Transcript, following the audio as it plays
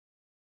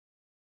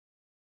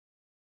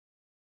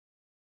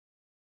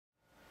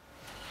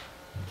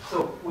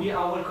So we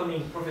are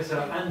welcoming Professor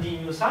Andrew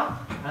Newsam,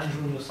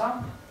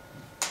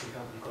 we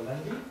can call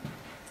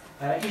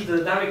Andy. He's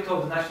the director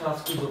of the National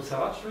Schools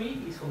Observatory.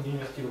 He's from the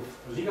University of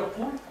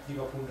Liverpool,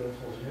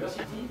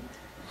 University.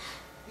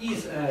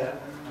 He's an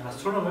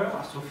astronomer,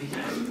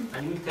 astrophysicist,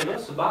 and he will tell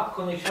us about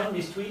connection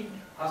between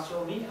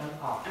astronomy and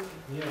art,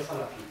 universal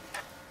appeal.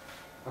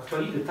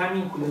 Actually, the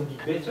timing couldn't be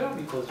better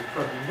because you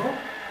probably know,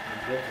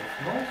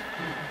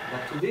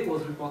 that today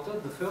was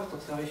reported the first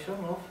observation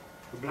of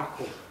a black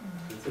hole.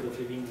 Instead of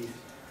having this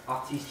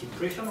artist's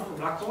impression of a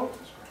black hole,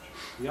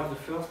 we have the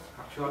first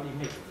actual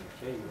image of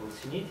it. Okay? You've all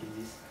seen it in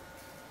this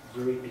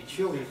blurry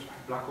picture with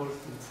black hole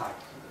inside.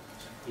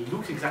 It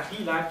looks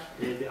exactly like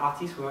the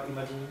artists were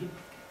imagining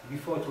it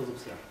before it was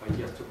observed by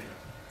the astronomer.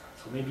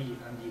 So maybe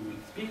Andy will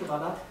speak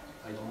about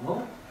that. I don't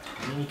know.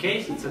 In any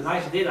case, it's a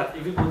nice day that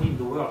everybody in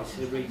the world is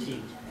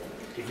celebrating.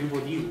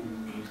 Everybody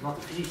who is not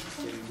a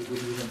physicist,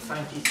 everybody who is a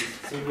scientist is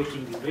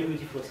celebrating this very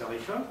beautiful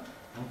observation.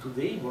 And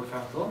today in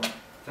Wolverhampton,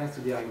 thanks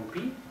to the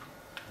IOP,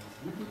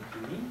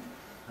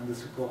 and the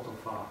support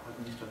of our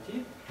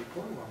administrative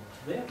people who are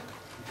there,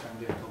 which I'm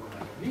there to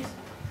organize this,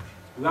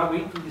 we are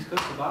going to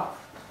discuss about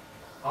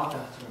art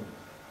and astronomy.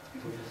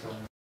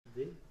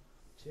 Today,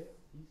 chair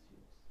is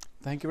yours.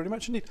 Thank you very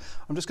much indeed.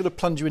 I'm just going to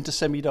plunge you into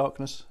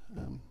semi-darkness,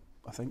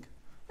 I think.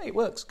 Hey, it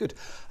works, good.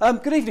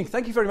 Good evening,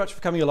 thank you very much for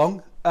coming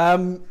along.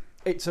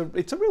 It's a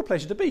real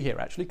pleasure to be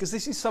here, actually, because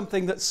this is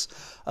something that's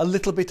a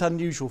little bit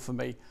unusual for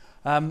me.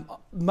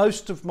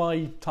 Most of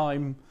my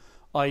time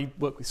I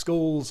work with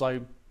schools,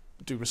 I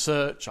do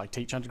research, I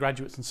teach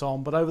undergraduates and so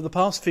on, but over the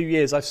past few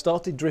years I've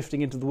started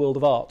drifting into the world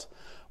of art,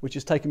 which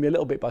has taken me a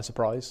little bit by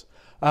surprise.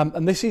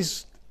 And this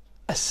is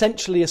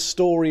essentially a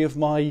story of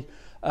my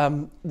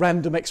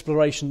random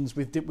explorations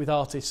with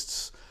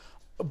artists,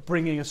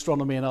 bringing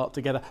astronomy and art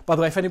together. By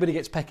the way, if anybody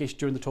gets peckish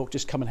during the talk,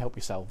 just come and help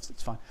yourselves,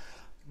 it's fine.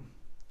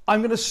 I'm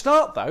going to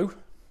start, though,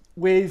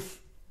 with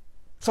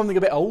something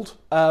a bit old.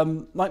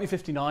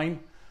 1959,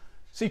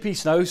 C.P.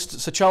 Snow,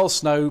 Sir Charles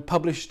Snow,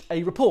 published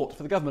a report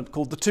for the government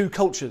called The Two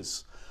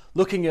Cultures,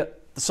 looking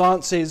at the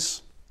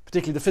sciences,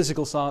 particularly the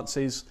physical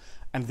sciences,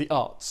 and the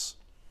arts,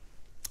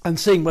 and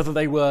seeing whether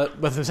there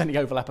was any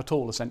overlap at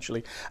all,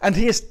 essentially. And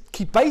he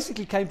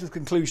basically came to the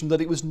conclusion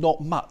that it was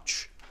not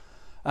much.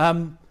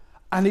 And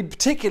in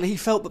particular, he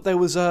felt that there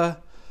was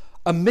a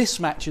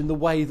mismatch in the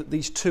way that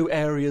these two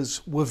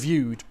areas were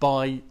viewed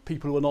by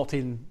people who were not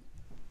in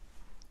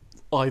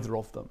either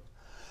of them.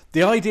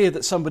 The idea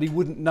that somebody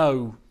wouldn't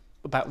know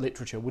about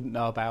literature, wouldn't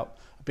know a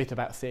bit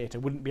about theatre,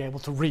 wouldn't be able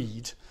to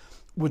read,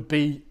 would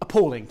be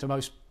appalling to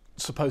most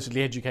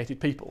supposedly educated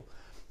people.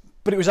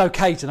 But it was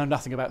okay to know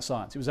nothing about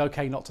science. It was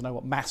okay not to know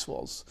what maths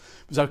was.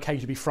 It was okay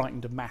to be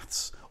frightened of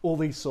maths, all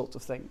these sorts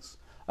of things.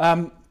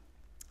 And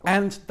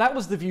that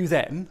was the view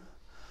then.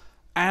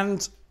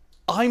 And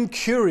I'm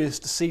curious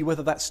to see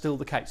whether that's still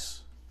the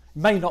case. It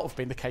may not have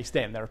been the case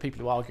then. There are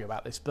people who argue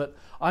about this, but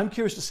I'm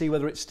curious to see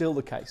whether it's still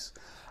the case.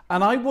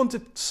 And I want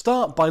to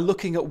start by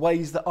looking at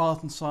ways that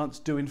art and science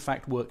do in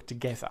fact work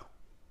together.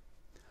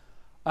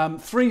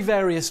 Three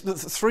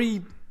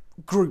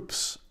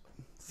groups,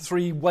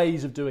 three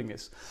ways of doing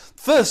this.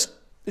 First,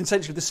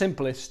 essentially the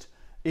simplest,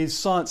 is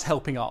science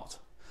helping art.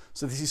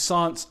 So this is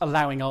science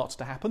allowing art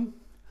to happen.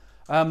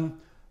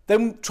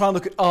 Then try and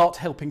look at art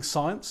helping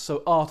science,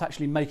 so art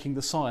actually making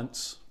the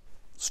science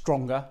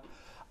stronger.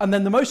 And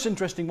then the most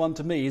interesting one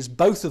to me is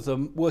both of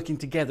them working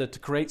together to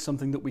create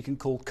something that we can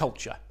call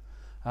culture.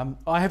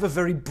 I have a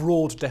very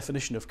broad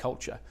definition of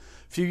culture.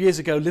 A few years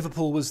ago,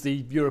 Liverpool was the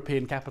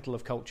European capital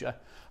of culture,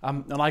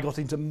 and I got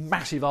into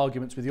massive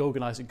arguments with the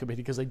organising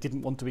committee because they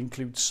didn't want to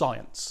include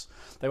science.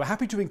 They were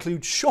happy to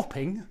include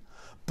shopping,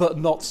 but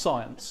not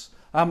science.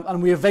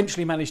 And we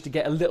eventually managed to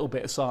get a little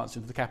bit of science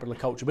into the capital of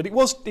culture, but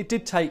it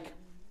did take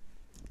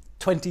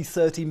 20,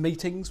 30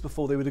 meetings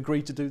before they would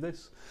agree to do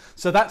this.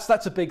 So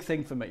that's a big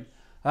thing for me.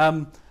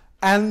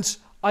 And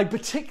I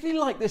particularly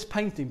like this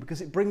painting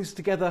because it brings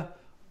together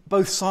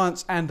both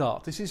science and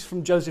art. This is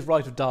from Joseph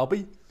Wright of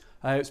Derby.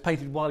 It was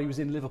painted while he was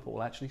in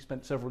Liverpool, actually. He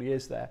spent several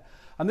years there.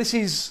 And this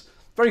is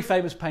a very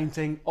famous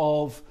painting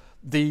of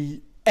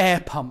the air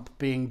pump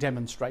being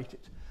demonstrated.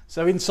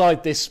 So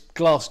inside this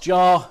glass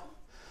jar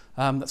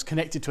that's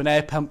connected to an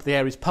air pump, the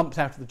air is pumped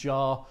out of the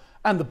jar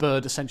and the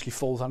bird essentially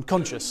falls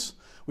unconscious,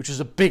 which was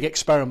a big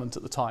experiment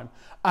at the time.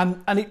 And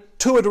it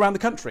toured around the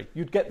country.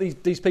 You'd get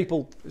these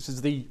people, this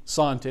is the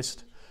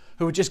scientist,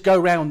 who would just go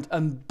around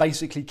and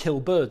basically kill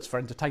birds for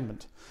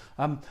entertainment.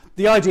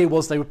 The idea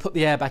was they would put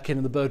the air back in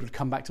and the bird would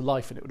come back to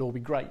life and it would all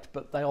be great,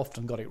 but they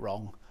often got it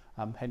wrong,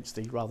 hence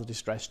the rather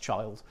distressed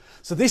child.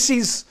 So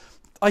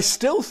I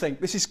still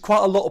think this is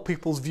quite a lot of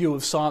people's view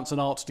of science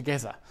and art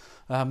together.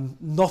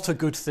 Not a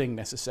good thing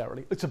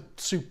necessarily. It's a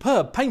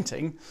superb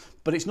painting,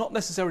 but it's not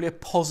necessarily a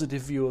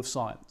positive view of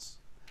science.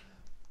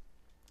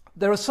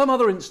 There are some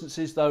other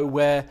instances, though,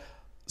 where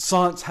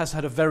science has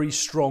had a very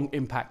strong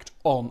impact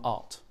on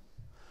art.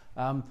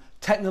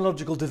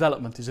 Technological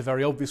development is a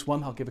very obvious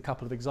one. I'll give a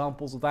couple of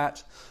examples of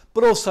that.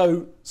 But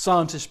also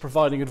scientists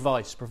providing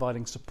advice,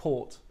 providing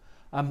support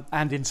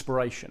and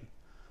inspiration.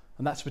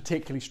 and that's a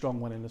particularly strong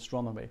one in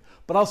astronomy.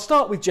 But I'll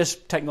start with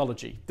just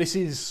technology. This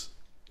is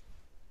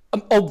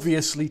an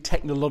obviously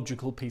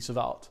technological piece of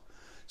art.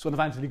 It's one of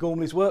Anthony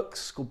Gormley's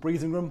works called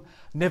Breathing Room.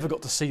 Never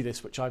got to see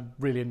this, which I'm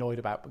really annoyed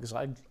about because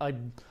I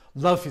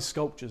love his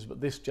sculptures, but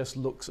this just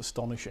looks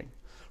astonishing.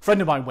 A friend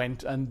of mine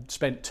went and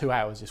spent 2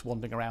 hours just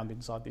wandering around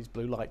inside these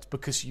blue lights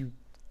because you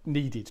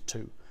needed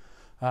to.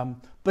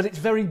 But it's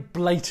very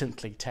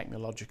blatantly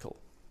technological.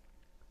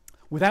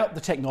 Without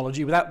the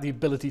technology, without the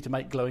ability to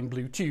make glowing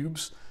blue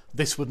tubes,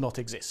 this would not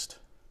exist.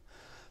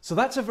 So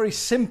that's a very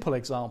simple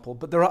example,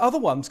 but there are other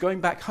ones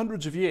going back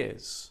hundreds of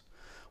years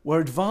where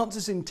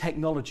advances in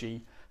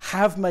technology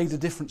have made a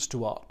difference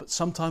to art, but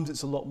sometimes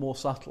it's a lot more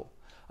subtle.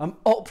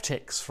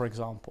 Optics, for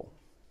example.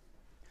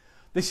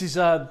 This is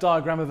a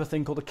diagram of a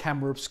thing called a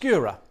camera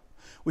obscura,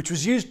 which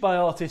was used by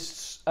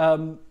artists,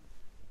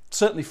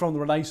 certainly from the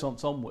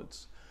Renaissance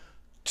onwards,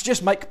 to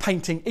just make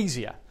painting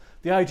easier.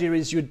 The idea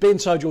is you'd be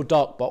inside your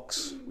dark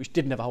box, which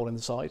didn't have a hole in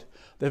the side.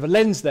 There'd have a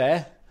lens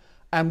there,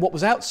 and what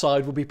was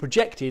outside would be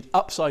projected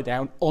upside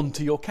down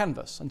onto your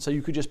canvas, and so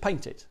you could just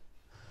paint it.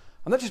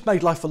 And that just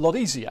made life a lot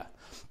easier.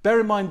 Bear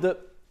in mind that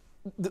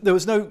there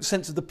was no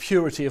sense of the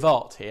purity of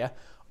art here.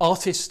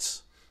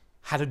 Artists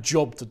had a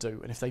job to do,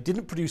 and if they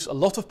didn't produce a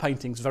lot of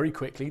paintings very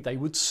quickly, they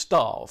would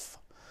starve.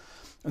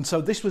 And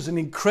so this was an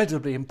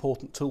incredibly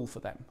important tool for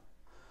them.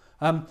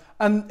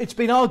 And it's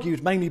been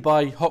argued, mainly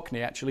by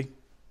Hockney actually,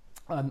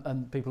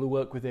 and people who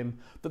work with him,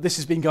 that this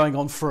has been going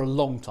on for a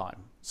long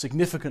time,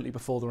 significantly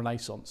before the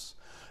Renaissance.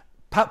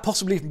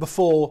 Possibly even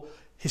before,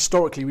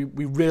 historically,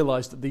 we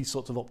realised that these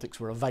sorts of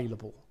optics were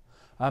available.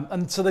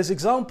 And so there's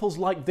examples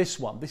like this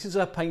one. This is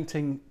a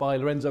painting by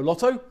Lorenzo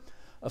Lotto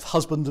of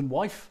husband and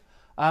wife.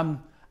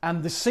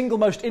 And the single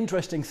most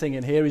interesting thing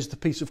in here is the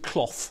piece of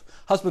cloth.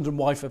 Husband and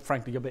wife are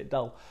frankly a bit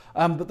dull.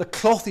 But the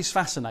cloth is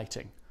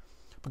fascinating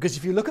because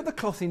if you look at the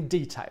cloth in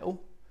detail,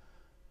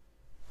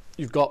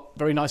 you've got a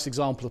very nice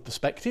example of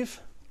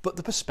perspective, but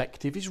the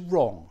perspective is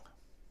wrong.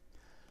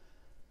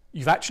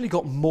 You've actually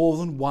got more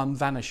than one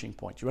vanishing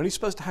point. You're only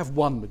supposed to have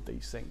one with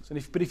these things.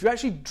 But if you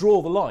actually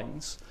draw the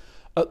lines,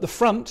 at the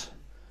front,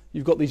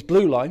 you've got these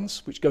blue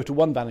lines, which go to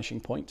one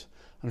vanishing point,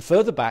 and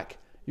further back,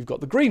 you've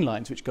got the green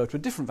lines, which go to a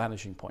different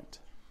vanishing point.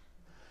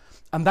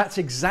 And that's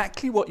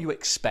exactly what you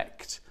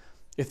expect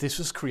if this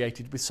was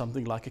created with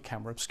something like a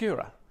camera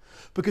obscura.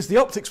 Because the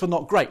optics were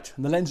not great,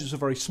 and the lenses were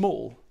very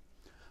small.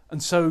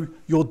 And so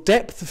your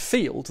depth of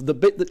field, the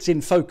bit that's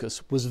in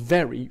focus, was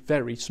very,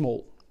 very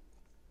small.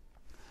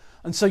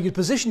 And so you'd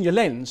position your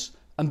lens,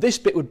 and this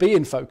bit would be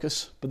in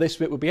focus, but this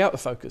bit would be out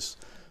of focus.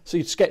 So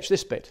you'd sketch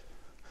this bit,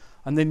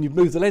 and then you'd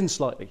move the lens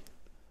slightly.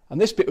 And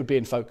this bit would be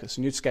in focus,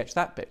 and you'd sketch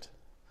that bit.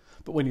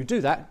 But when you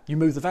do that, you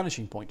move the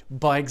vanishing point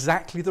by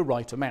exactly the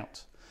right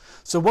amount.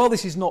 So while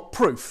this is not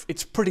proof,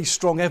 it's pretty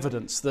strong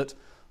evidence that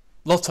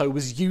Lotto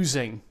was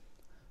using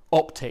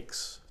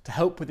optics to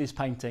help with his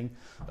painting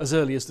as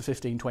early as the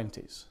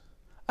 1520s.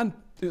 And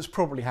it was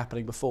probably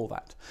happening before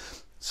that.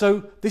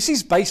 So this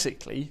is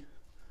basically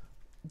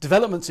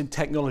developments in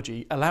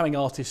technology allowing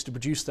artists to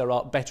produce their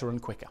art better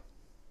and quicker.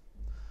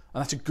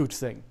 And that's a good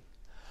thing.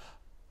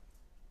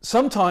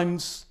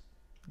 Sometimes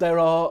there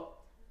are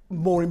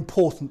more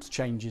important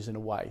changes in a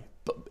way,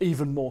 but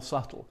even more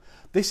subtle.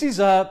 This is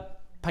a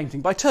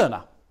painting by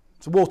Turner.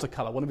 It's a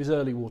watercolour, one of his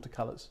early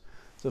watercolours.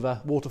 It's of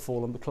a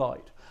waterfall on the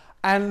Clyde.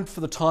 And for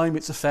the time,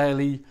 it's a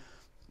fairly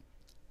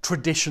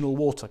traditional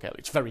watercolour.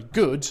 It's very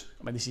good.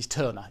 I mean, this is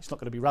Turner. It's not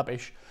going to be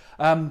rubbish.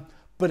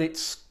 But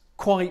it's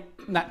quite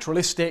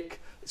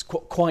naturalistic. It's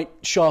quite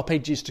sharp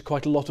edges to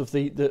quite a lot of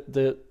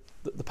the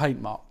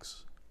paint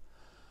marks.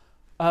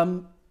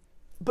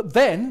 But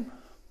then,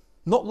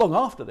 not long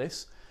after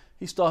this,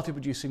 he started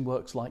producing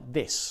works like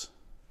this,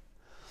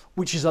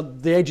 which is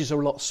the edges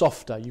are a lot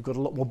softer. You've got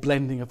a lot more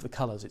blending of the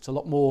colours. It's a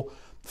lot more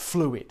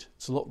fluid.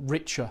 It's a lot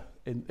richer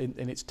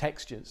in its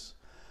textures.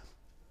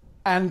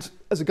 And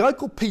as a guy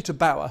called Peter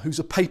Bauer, who's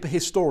a paper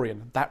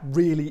historian, that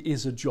really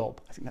is a job.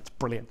 I think that's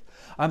brilliant.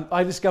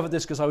 I discovered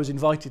this because I was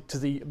invited to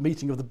the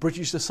meeting of the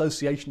British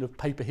Association of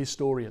Paper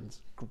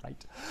Historians.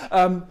 Great.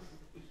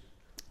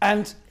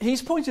 And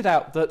he's pointed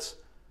out that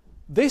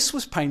this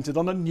was painted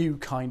on a new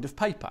kind of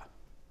paper.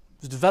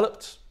 It was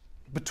developed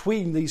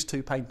between these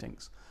two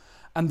paintings.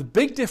 And the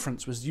big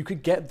difference was you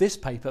could get this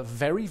paper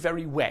very,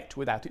 very wet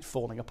without it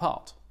falling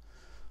apart.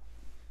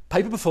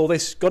 Paper before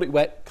this, got it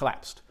wet,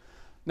 collapsed.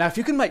 Now, if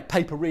you can make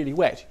paper really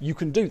wet, you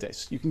can do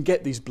this. You can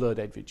get these blurred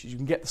edges, you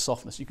can get the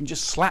softness, you can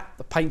just slap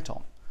the paint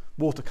on,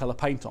 watercolour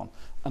paint on,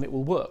 and it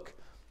will work.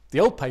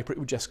 The old paper, it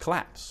would just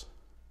collapse.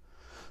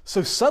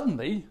 So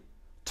suddenly,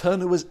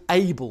 Turner was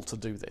able to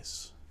do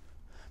this.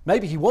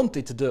 Maybe he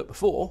wanted to do it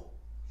before,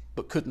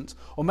 but couldn't.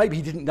 Or maybe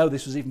he didn't know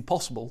this was even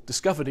possible,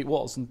 discovered it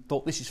was, and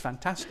thought this is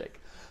fantastic.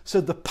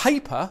 So the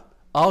paper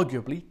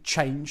arguably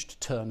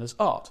changed Turner's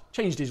art,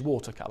 changed his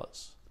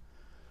watercolours.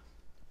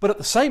 But at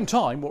the same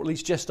time, or at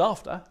least just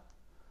after,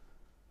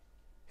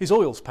 his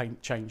oils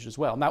paint changed as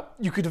well. Now,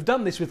 you could have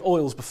done this with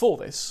oils before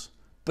this,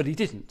 but he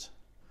didn't.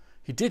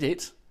 He did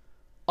it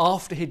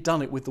after he'd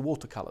done it with the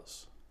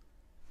watercolours,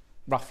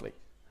 roughly.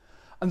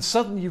 And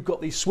suddenly you've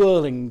got these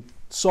swirling,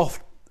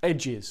 soft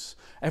edges.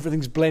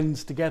 Everything's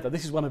blends together.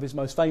 This is one of his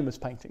most famous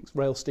paintings,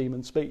 Rail, Steam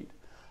and Speed.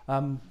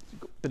 You've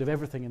got a bit of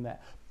everything in there.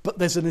 But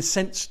there's a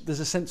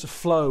sense of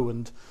flow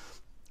and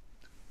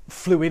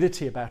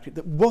fluidity about it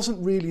that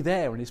wasn't really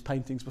there in his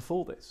paintings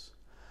before this.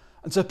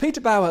 And so Peter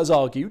Bauer has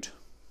argued,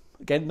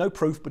 again, no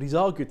proof, but he's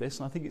argued this,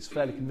 and I think it's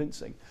fairly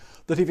convincing,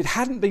 that if it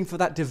hadn't been for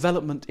that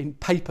development in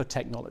paper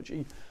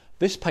technology,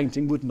 this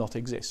painting would not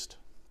exist.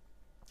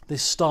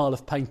 This style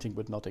of painting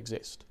would not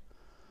exist.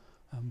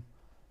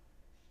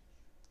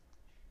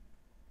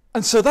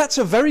 And so that's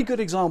a very good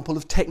example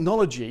of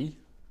technology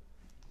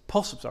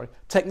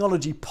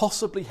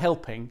possibly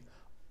helping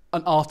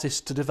an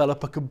artist to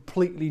develop a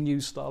completely new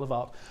style of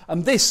art.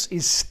 And this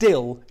is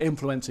still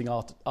influencing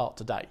art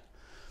today.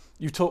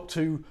 You talk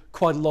to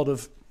quite a lot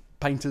of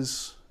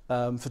painters,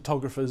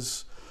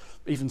 photographers,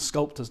 even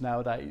sculptors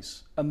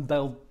nowadays, and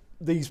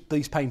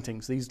these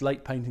paintings, these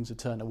late paintings of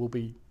Turner, will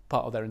be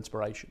part of their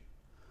inspiration.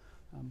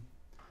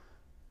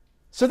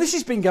 So this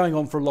has been going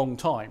on for a long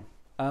time,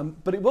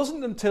 but it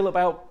wasn't until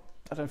about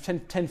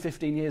 10,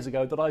 15 years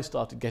ago that I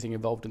started getting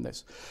involved in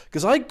this,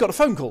 because I got a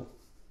phone call.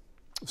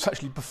 It's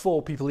actually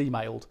before people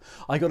emailed.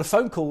 I got a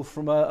phone call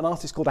from an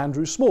artist called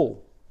Andrew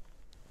Small,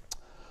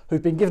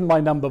 who'd been given my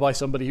number by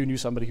somebody who knew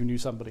somebody who knew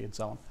somebody, and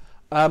so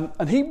on.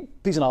 And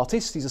he's an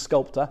artist, he's a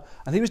sculptor,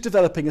 and he was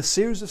developing a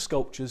series of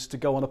sculptures to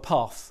go on a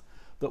path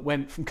that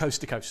went from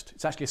coast to coast.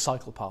 It's actually a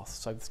cycle path,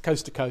 so it's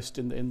coast to coast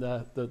in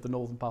the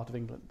northern part of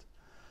England.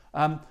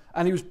 And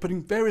he was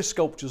putting various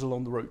sculptures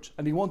along the route,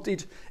 and he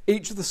wanted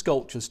each of the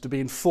sculptures to be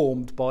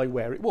informed by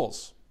where it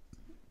was.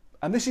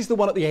 And this is the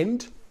one at the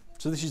end,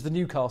 so this is the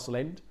Newcastle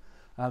end,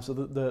 so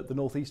the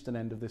northeastern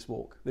end of this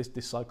walk, this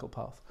cycle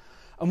path.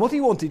 And what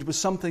he wanted was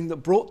something that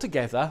brought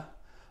together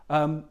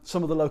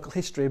some of the local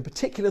history, in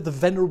particular the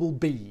Venerable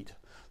Bede.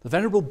 The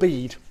Venerable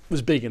Bede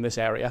was big in this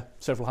area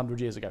several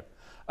hundred years ago.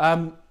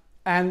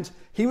 And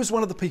he was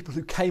one of the people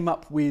who came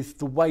up with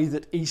the way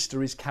that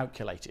Easter is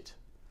calculated.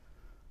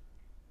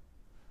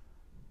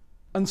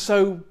 And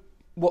so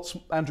what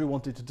Andrew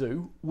wanted to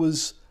do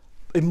was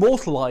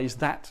immortalise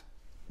that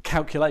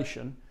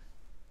calculation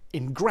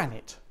in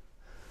granite.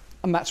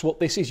 And that's what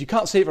this is. You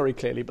can't see it very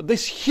clearly, but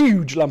this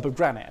huge lump of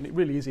granite, and it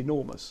really is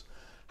enormous,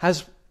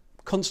 has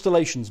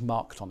constellations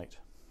marked on it.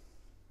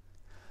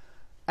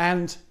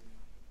 And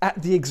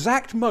at the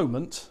exact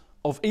moment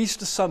of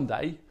Easter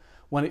Sunday,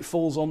 when it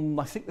falls on,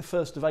 I think, the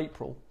 1st of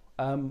April,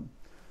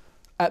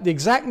 at the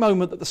exact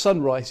moment that the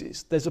sun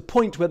rises, there's a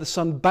point where the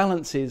sun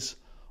balances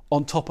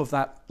on top of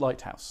that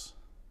lighthouse.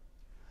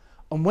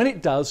 And when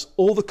it does,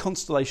 all the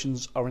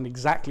constellations are in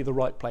exactly the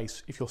right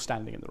place if you're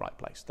standing in the right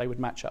place. They would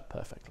match up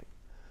perfectly.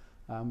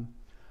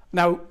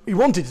 Now, he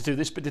wanted to do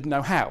this but didn't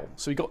know how,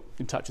 so he got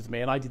in touch with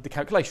me and I did the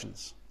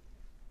calculations.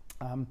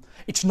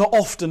 It's not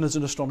often as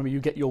an astronomer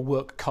you get your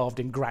work carved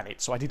in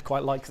granite, so I did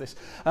quite like this.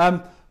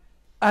 And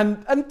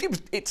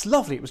it's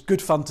lovely, it was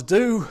good fun to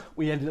do.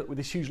 We ended up with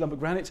this huge lump of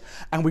granite,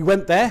 and we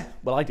went there,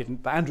 well I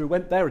didn't, but Andrew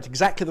went there at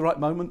exactly the right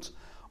moment,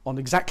 on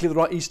exactly the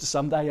right Easter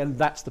Sunday, and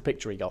that's the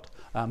picture he got.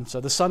 So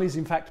the sun is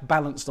in fact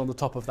balanced on the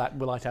top of that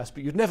lighthouse,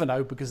 but you'd never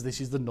know because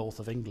this is the north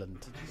of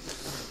England.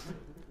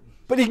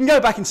 But you can go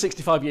back in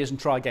 65 years and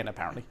try again,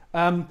 apparently.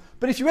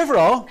 But if you ever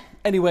are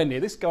anywhere near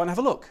this, go and have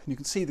a look. You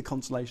can see the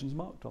constellations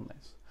marked on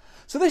this.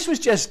 So this was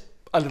just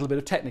a little bit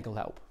of technical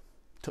help.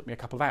 It took me a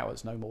couple of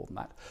hours, no more than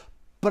that.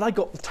 But I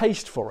got the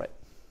taste for it.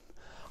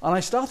 And I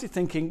started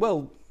thinking,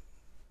 well,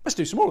 let's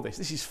do some more of this.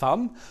 This is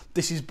fun.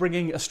 This is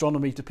bringing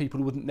astronomy to people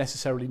who wouldn't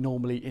necessarily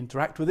normally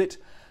interact with it.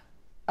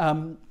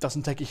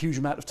 Doesn't take a huge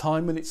amount of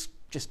time, and it's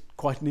just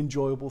quite an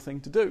enjoyable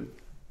thing to do.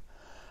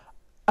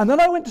 And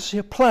then I went to see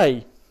a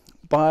play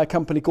by a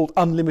company called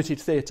Unlimited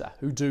Theatre,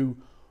 who do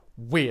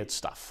weird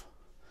stuff.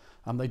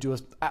 They do an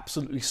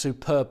absolutely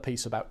superb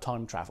piece about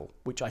time travel,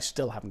 which I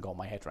still haven't got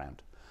my head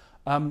around.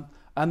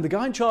 And the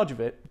guy in charge of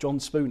it, John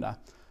Spooner,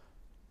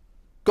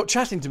 got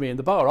chatting to me in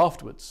the bar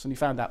afterwards, and he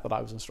found out that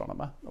I was an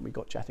astronomer, and we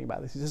got chatting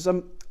about this. He says,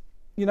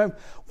 you know,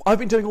 I've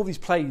been doing all these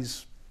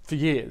plays for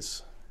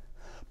years,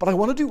 but I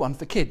want to do one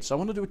for kids. I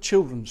want to do a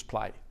children's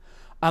play.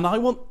 And I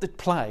want the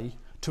play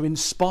to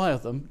inspire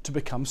them to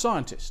become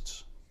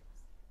scientists.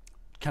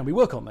 Can we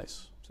work on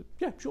this? I said,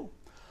 yeah, sure.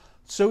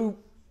 So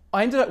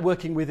I ended up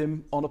working with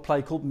him on a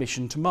play called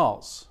Mission to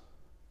Mars.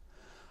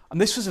 And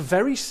this was a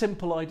very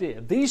simple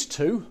idea. These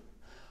two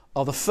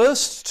are the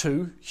first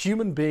two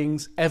human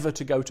beings ever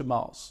to go to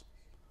Mars.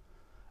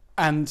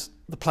 And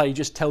the play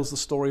just tells the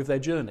story of their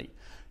journey.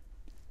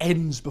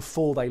 Ends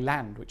before they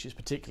land, which is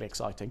particularly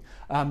exciting,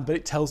 but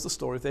it tells the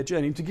story of their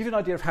journey. And to give you an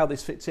idea of how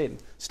this fits in,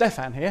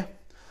 Stefan here,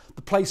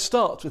 the play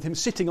starts with him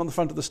sitting on the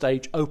front of the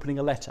stage opening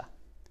a letter.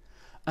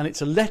 And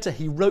it's a letter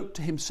he wrote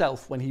to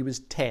himself when he was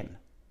 10.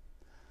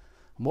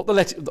 And what the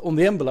letter, on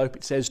the envelope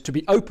it says, to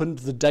be opened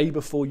the day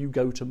before you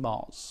go to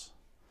Mars.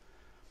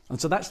 And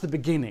so that's the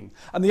beginning.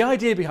 And the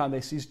idea behind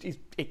this is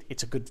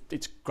it's a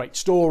great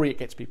story, it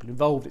gets people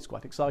involved, it's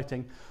quite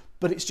exciting,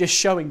 but it's just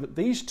showing that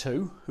these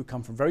two, who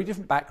come from very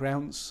different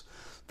backgrounds,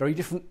 very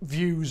different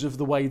views of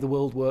the way the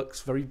world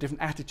works, very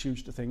different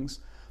attitudes to things,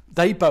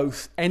 they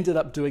both ended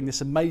up doing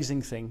this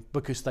amazing thing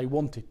because they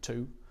wanted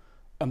to,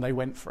 and they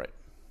went for it.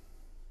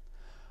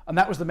 And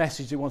that was the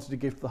message they wanted to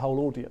give to the whole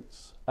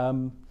audience.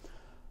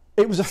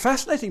 It was a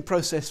fascinating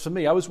process for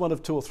me. I was one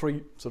of 2 or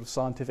 3 sort of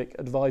scientific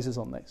advisors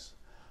on this.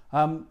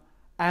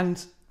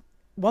 And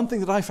one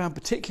thing that I found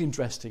particularly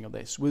interesting on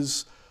this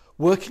was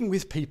working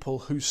with people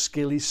whose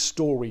skill is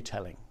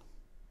storytelling.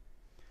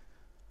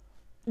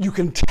 You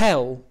can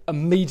tell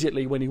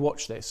immediately when you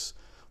watch this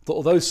that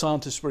although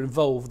scientists were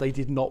involved, they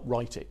did not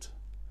write it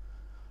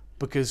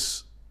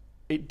because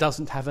it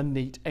doesn't have a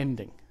neat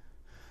ending.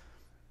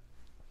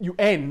 You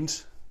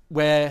end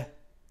where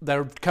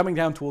they're coming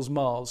down towards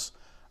Mars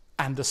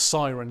and a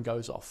siren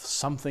goes off.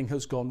 Something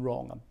has gone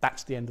wrong, and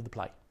that's the end of the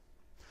play.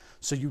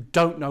 So you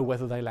don't know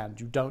whether they land,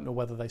 you don't know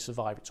whether they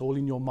survive. It's all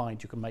in your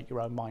mind. You can make your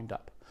own mind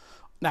up.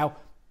 Now,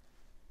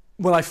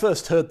 when I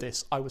first heard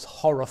this, I was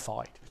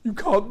horrified. You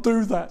can't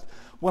do that.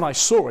 When I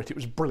saw it, it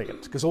was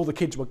brilliant because all the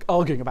kids were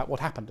arguing about what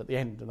happened at the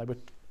end, and they were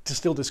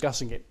still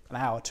discussing it an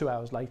hour, 2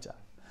 hours later.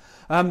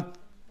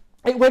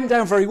 It went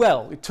down very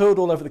well. It toured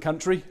all over the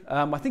country.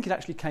 I think it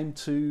actually came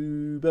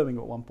to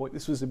Birmingham at one point.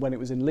 This was when it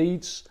was in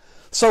Leeds.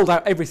 Sold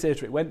out every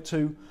theatre it went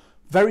to.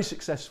 Very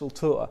successful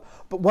tour.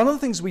 But one of the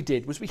things we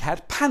did was we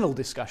had panel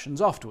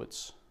discussions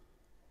afterwards.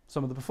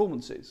 Some of the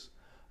performances.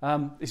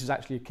 This is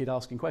actually a kid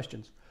asking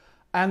questions.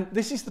 And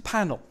this is the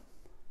panel.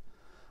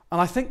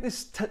 And I think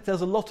this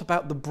tells a lot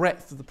about the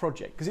breadth of the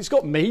project. Because it's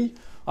got me.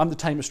 I'm the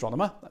tame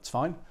astronomer. That's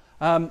fine.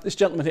 This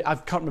gentleman here, I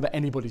can't remember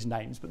anybody's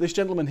names, but this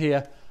gentleman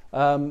here,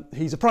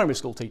 he's a primary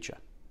school teacher.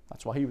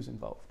 That's why he was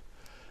involved.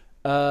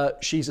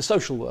 She's a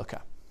social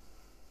worker.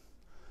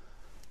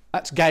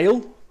 That's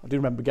Gail. I do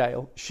remember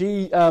Gail.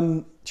 She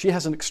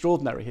has an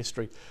extraordinary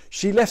history.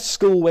 She left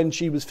school when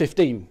she was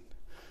 15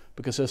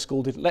 because her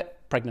school didn't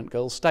let pregnant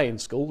girls stay in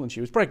school when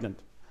she was pregnant.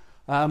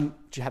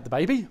 She had the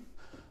baby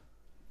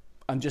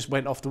and just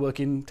went off to work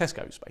in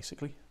Tesco's,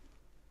 basically.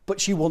 But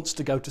she wants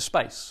to go to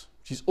space.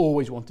 She's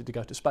always wanted to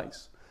go to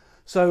space.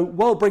 So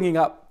while bringing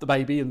up the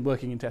baby and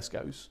working in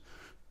Tesco's,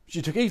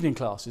 she took evening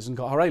classes and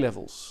got her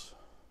A-levels.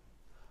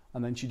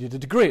 And then she did a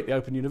degree at the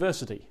Open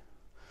University.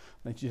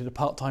 Then she did a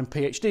part-time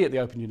PhD at the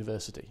Open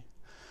University.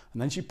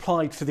 And then she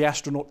applied for the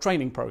astronaut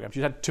training program.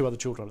 She'd had 2 other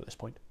children at this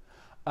point,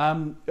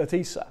 at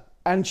ESA.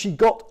 And she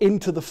got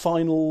into the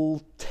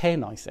final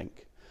 10, I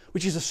think,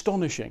 which is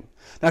astonishing.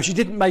 Now, she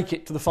didn't make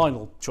it to the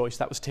final choice.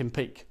 That was Tim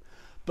Peake.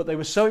 But they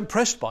were so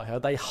impressed by her,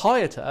 they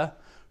hired her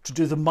to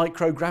do the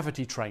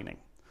microgravity training.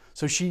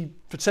 So she,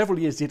 for several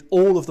years, did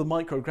all of the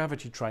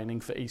microgravity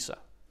training for ESA.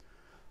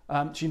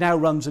 She now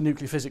runs a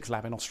nuclear physics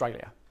lab in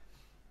Australia.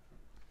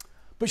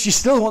 But she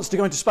still wants to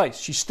go into space.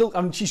 She's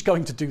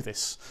going to do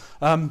this.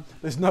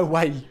 There's no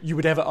way you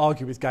would ever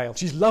argue with Gail.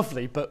 She's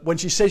lovely, but when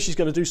she says she's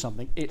going to do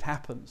something, it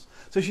happens.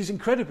 So she's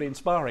incredibly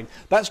inspiring.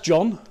 That's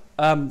John,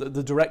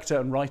 the director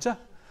and writer,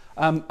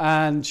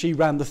 and she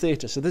ran the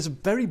theatre. So there's a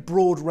very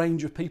broad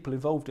range of people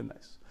involved in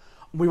this.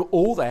 We were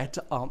all there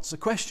to answer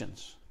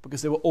questions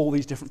because there were all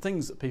these different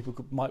things that people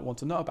might want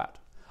to know about.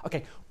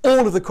 Okay,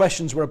 all of the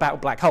questions were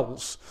about black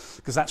holes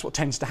because that's what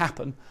tends to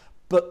happen,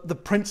 but the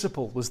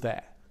principle was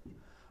there.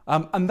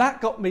 And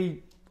that got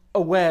me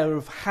aware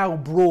of how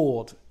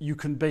broad you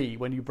can be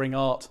when you bring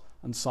art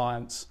and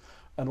science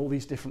and all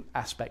these different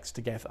aspects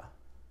together.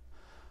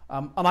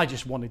 And I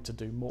just wanted to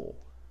do more.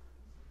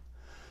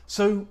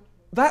 So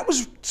that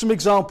was some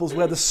examples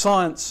where the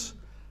science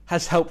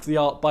has helped the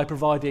art by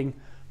providing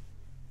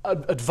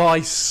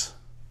advice,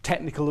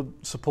 technical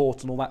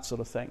support and all that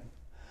sort of thing.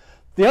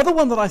 The other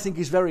one that I think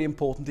is very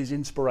important is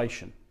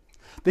inspiration.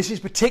 This is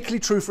particularly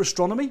true for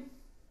astronomy.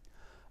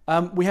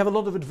 We have a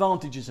lot of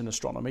advantages in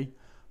astronomy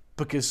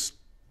because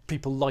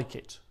people like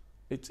it.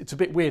 It's a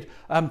bit weird.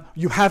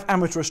 You have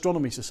amateur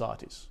astronomy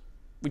societies,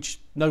 which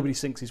nobody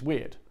thinks is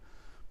weird.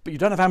 But you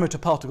don't have amateur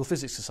particle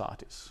physics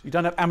societies. You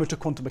don't have amateur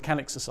quantum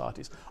mechanics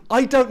societies.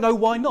 I don't know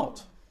why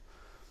not.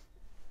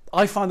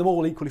 I find them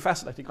all equally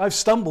fascinating. I've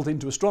stumbled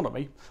into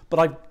astronomy,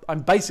 but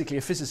I'm basically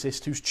a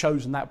physicist who's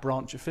chosen that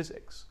branch of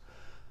physics.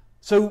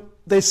 So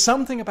there's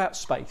something about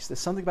space, there's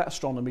something about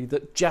astronomy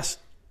that just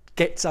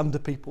gets under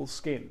people's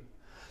skin.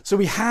 So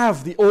we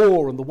have the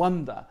awe and the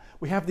wonder.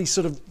 We have these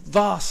sort of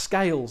vast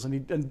scales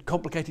and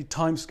complicated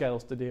time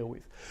scales to deal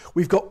with.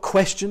 We've got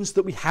questions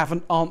that we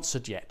haven't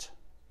answered yet.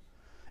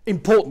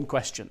 Important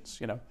questions,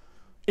 you know.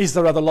 Is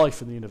there other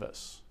life in the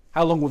universe?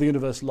 How long will the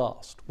universe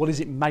last? What is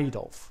it made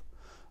of?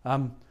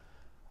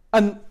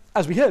 And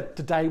as we heard,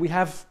 today we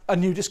have a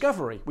new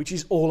discovery, which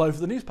is all over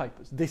the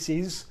newspapers. This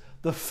is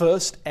the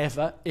first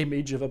ever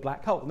image of a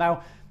black hole.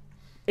 Now,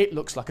 it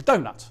looks like a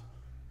donut.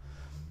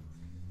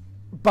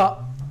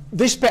 But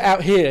this bit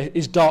out here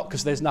is dark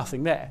because there's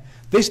nothing there.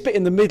 This bit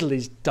in the middle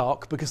is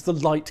dark because the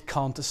light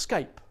can't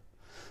escape.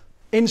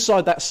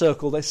 Inside that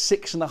circle, there's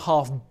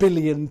 6.5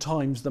 billion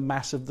times the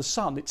mass of the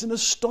sun. It's an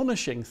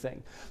astonishing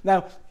thing.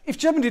 Now,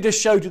 if somebody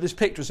just showed you this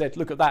picture and said,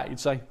 look at that, you'd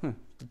say,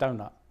 it's a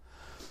donut.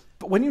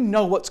 But when you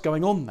know what's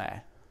going on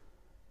there,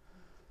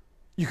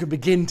 you can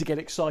begin to get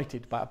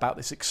excited about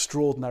this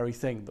extraordinary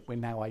thing that we're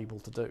now able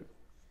to do.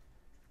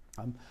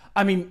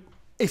 I mean,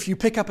 if you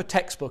pick up a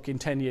textbook in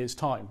 10 years'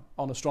 time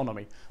on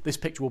astronomy, this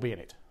picture will be in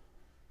it.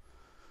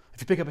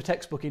 If you pick up a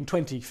textbook in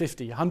 20,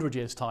 50, 100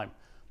 years' time,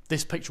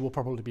 this picture will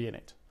probably be in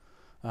it,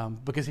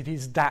 because it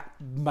is that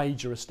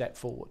major a step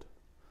forward.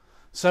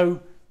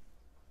 So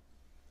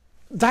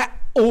that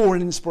awe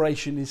and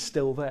inspiration is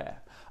still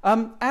there.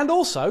 And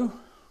also,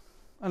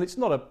 and it's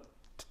not an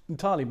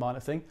entirely minor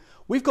thing,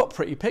 we've got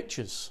pretty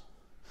pictures.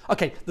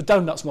 Okay, the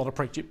donut's not a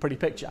pretty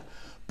picture,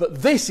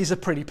 but this is a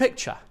pretty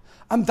picture,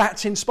 and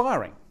that's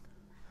inspiring.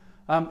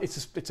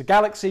 It's a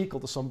galaxy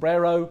called the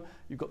Sombrero.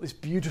 You've got this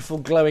beautiful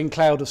glowing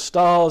cloud of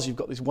stars. You've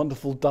got these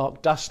wonderful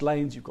dark dust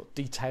lanes. You've got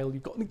detail.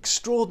 You've got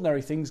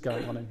extraordinary things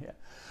going on in here.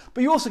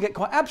 But you also get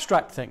quite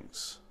abstract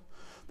things.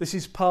 This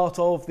is part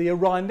of the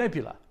Orion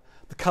Nebula.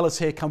 The colours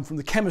here come from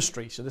the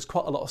chemistry, so there's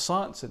quite a lot of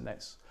science in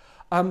this.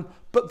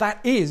 But that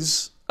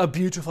is a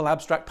beautiful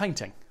abstract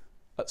painting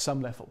at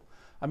some level.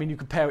 I mean, you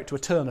compare it to a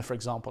Turner, for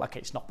example. Okay,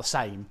 it's not the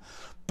same,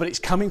 but it's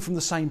coming from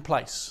the same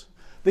place.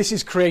 This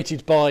is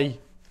created by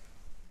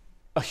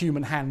a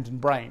human hand and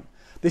brain.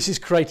 This is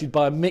created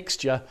by a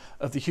mixture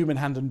of the human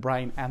hand and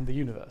brain and the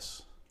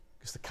universe,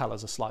 because the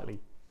colours are slightly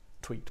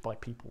tweaked by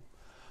people.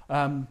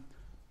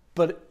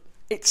 But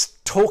it's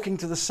talking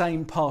to the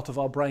same part of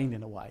our brain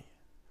in a way.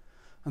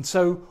 And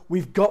so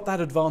we've got that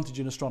advantage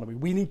in astronomy.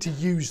 We need to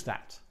use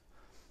that.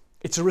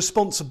 It's a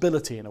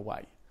responsibility in a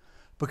way,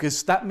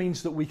 because that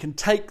means that we can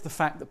take the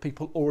fact that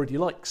people already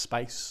like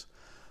space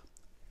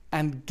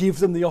and give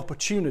them the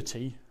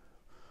opportunity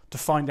to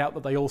find out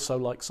that they also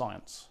like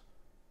science.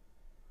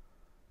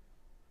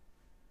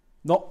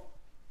 Not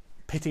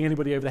hitting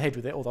anybody over the head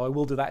with it, although I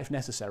will do that if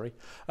necessary,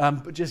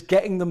 but just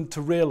getting them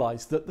to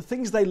realise that the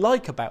things they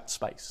like about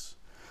space,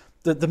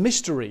 the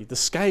mystery, the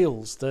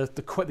scales,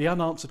 the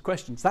unanswered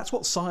questions, that's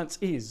what science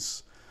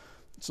is.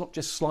 It's not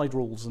just slide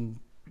rules and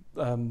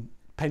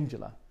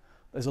pendula.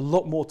 There's a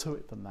lot more to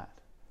it than that.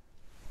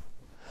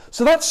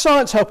 So that's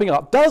science helping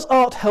art. Does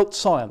art help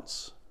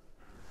science?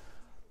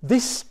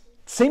 This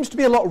seems to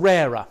be a lot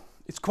rarer.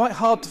 It's quite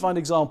hard to find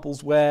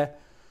examples where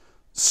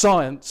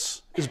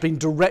science has been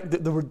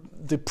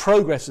the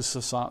progress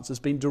of science has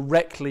been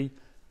directly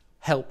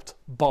helped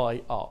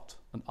by art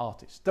and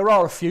artists. There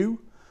are a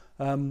few,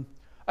 and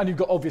you've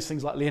got obvious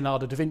things like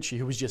Leonardo da Vinci,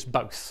 who was just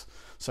both,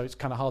 so it's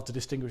kind of hard to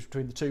distinguish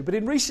between the two. But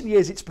in recent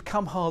years, it's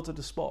become harder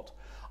to spot.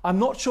 I'm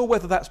not sure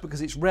whether that's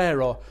because it's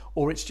rarer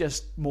or it's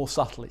just more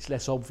subtle, it's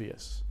less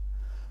obvious.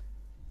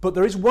 But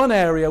there is one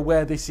area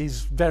where this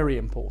is very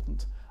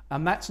important,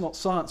 and that's not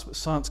science, but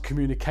science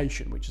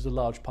communication, which is a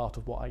large part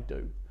of what I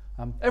do.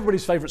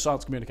 Everybody's favourite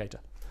science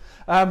communicator.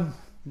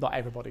 Not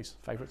everybody's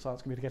favourite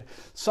science communicator.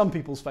 Some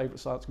people's favourite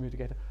science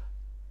communicator.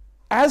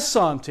 As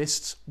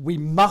scientists, we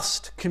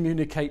must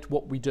communicate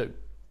what we do.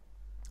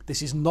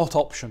 This is not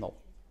optional.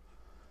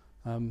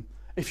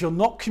 If you're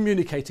not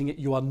communicating it,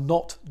 you are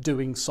not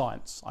doing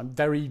science. I'm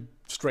very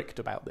strict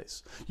about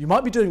this. You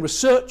might be doing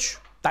research,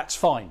 that's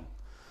fine.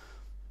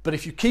 But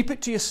if you keep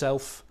it to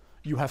yourself,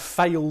 you have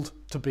failed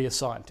to be a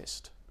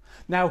scientist.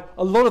 Now,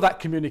 a lot of that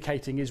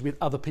communicating is with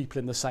other people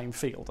in the same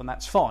field, and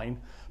that's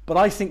fine, but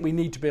I think we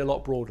need to be a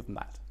lot broader than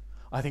that.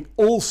 I think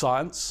all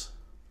science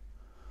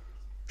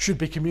should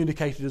be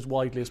communicated as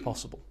widely as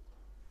possible.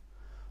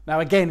 Now,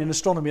 again, in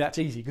astronomy, that's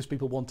easy because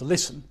people want to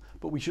listen,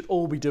 but we should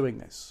all be doing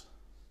this.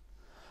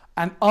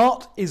 And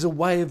art is a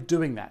way of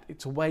doing that.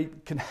 It's a way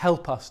that can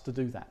help us to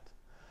do that.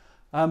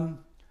 And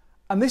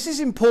this is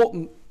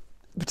important,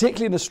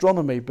 particularly in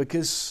astronomy,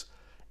 because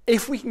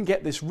if we can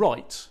get this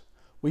right,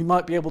 we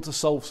might be able to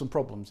solve some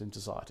problems in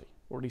society,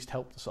 or at least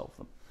help to solve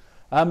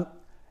them.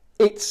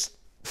 It's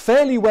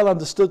fairly well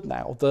understood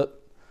now that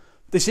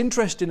this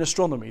interest in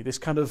astronomy, this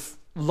kind of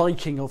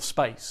liking of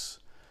space,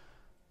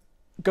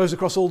 goes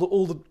across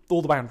all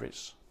the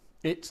boundaries.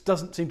 It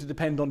doesn't seem to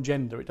depend on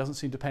gender, it doesn't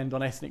seem to depend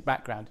on ethnic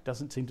background, it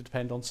doesn't seem to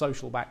depend on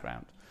social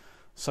background,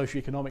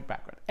 socioeconomic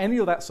background, any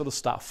of that sort of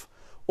stuff.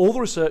 All the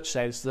research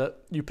says that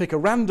you pick a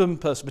random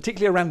person,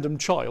 particularly a random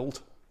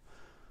child,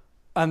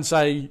 and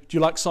say, do you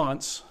like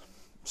science?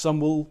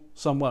 Some will,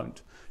 some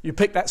won't. You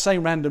pick that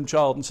same random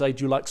child and say,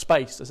 do you like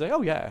space? They say,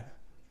 oh yeah.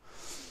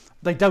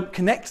 They don't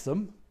connect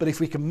them, but if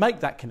we can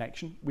make that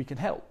connection, we can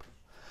help.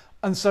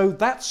 And so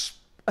that's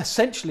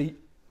essentially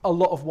a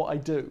lot of what I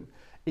do.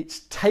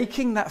 It's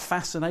taking that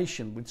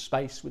fascination with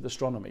space, with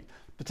astronomy,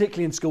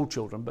 particularly in school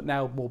children, but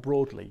now more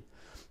broadly,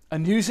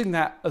 and using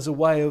that as a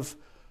way of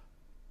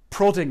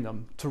prodding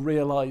them to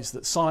realise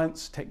that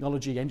science,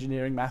 technology,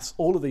 engineering, maths,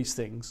 all of these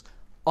things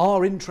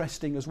are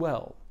interesting as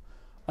well.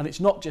 And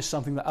it's not just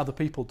something that other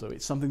people do,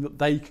 it's something that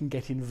they can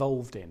get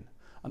involved in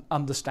and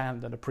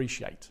understand and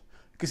appreciate,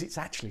 because it's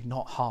actually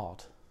not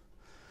hard.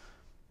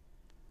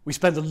 We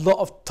spend a lot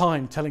of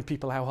time telling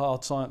people how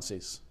hard science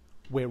is.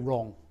 We're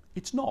wrong.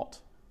 It's not.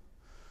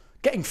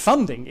 Getting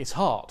funding is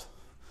hard.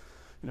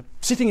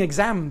 Sitting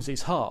exams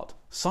is hard.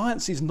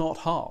 Science is not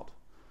hard.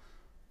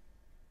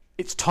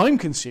 It's time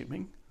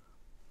consuming,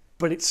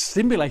 but it's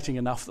stimulating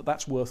enough that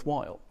that's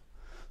worthwhile.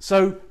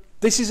 So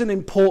this is an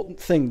important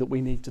thing that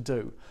we need to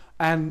do.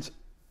 And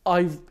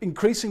I've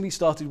increasingly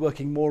started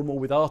working more and more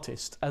with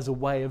artists as a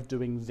way of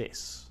doing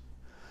this.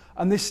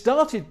 And this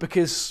started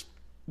because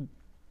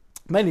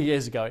many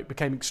years ago it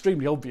became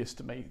extremely obvious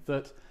to me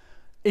that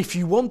if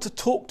you want to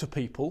talk to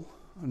people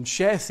and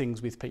share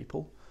things with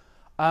people,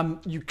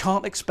 you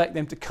can't expect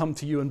them to come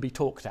to you and be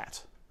talked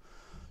at.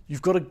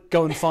 You've got to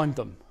go and find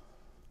them.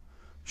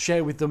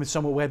 Share with them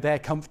somewhere where they're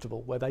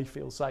comfortable, where they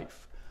feel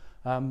safe.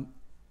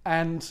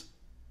 And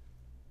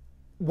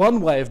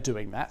one way of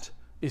doing that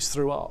is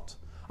through art.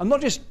 And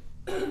not just,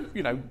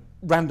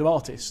 random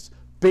artists,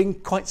 being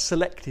quite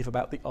selective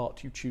about the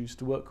art you choose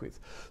to work with.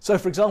 So,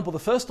 for example, the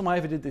first time I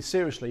ever did this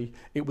seriously,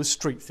 it was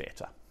street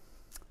theatre.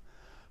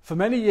 For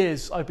many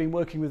years, I've been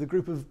working with a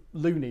group of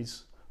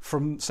loonies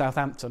from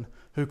Southampton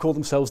who call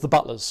themselves the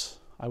Butlers.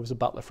 I was a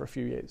butler for a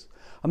few years.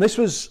 And this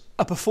was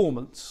a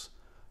performance,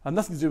 and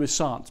nothing to do with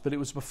science, but it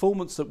was a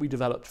performance that we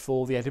developed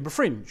for the Edinburgh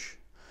Fringe.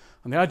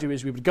 And the idea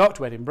is we would go up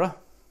to Edinburgh,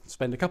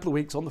 spend a couple of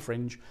weeks on the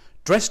Fringe,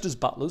 dressed as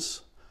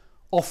butlers,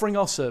 offering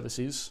our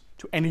services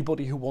to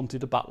anybody who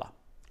wanted a butler,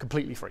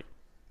 completely free.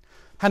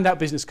 Hand out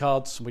business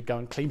cards, and we'd go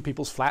and clean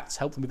people's flats,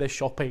 help them with their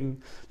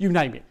shopping, you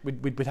name it,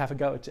 we'd have a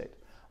go at it.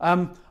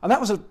 And that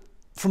was,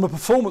 from a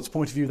performance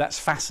point of view, that's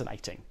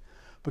fascinating,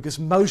 because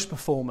most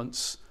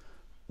performance,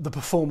 the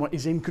performer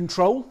is in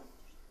control.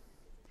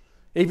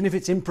 Even if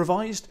it's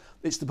improvised,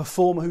 it's the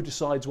performer who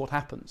decides what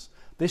happens.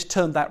 This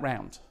turned that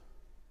round.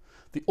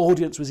 The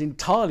audience was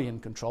entirely in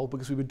control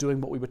because we were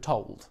doing what we were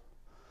told.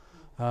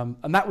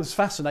 And that was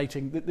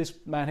fascinating. This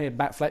man here,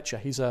 Matt Fletcher,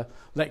 he's a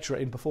lecturer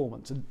in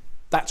performance, and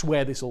that's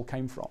where this all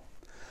came from.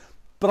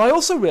 But I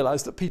also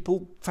realised that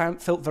people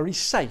felt very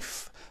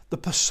safe. The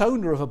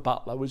persona of a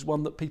butler was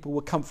one that people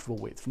were comfortable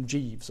with, from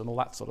Jeeves and all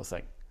that sort of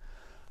thing.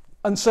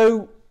 And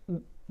so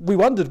we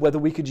wondered whether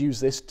we could use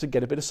this to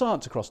get a bit of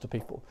science across to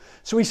people.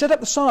 So we set up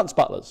the Science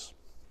Butlers,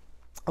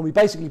 and we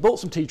basically bought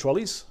some tea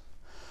trolleys.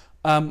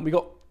 We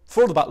got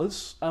 4 of the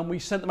butlers, and we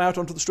sent them out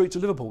onto the streets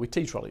of Liverpool with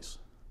tea trolleys.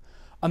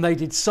 And they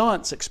did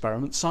science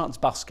experiments, science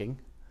busking,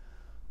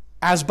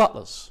 as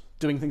butlers,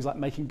 doing things like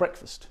making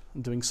breakfast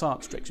and doing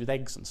science tricks with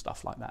eggs and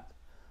stuff like that.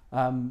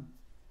 And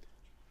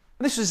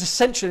this was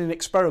essentially an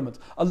experiment.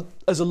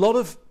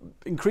 There's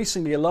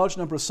increasingly a large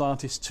number of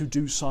scientists who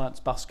do science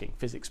busking,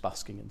 physics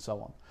busking and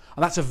so on.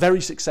 And that's a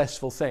very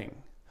successful thing.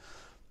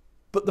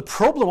 But the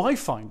problem I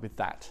find with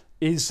that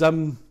is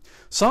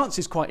science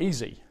is quite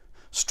easy.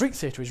 Street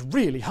theatre is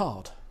really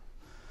hard.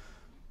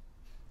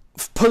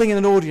 Pulling in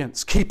an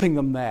audience, keeping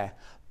them there,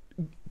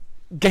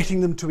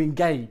 getting them to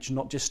engage,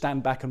 not just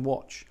stand back and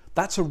watch.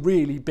 That's a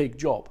really big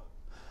job.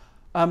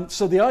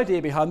 So the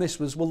idea behind this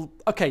was, well,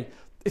 okay,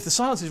 if the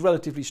science is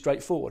relatively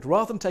straightforward,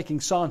 rather than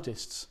taking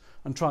scientists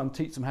and try and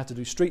teach them how to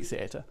do street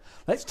theatre,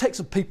 let's take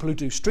some people who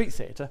do street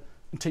theatre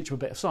and teach them a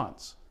bit of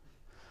science.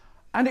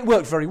 And it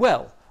worked very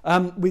well.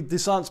 The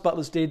Science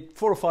Butlers did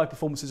 4 or 5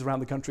 performances around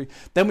the country.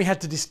 Then we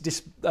had to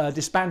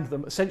disband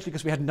them, essentially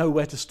because we had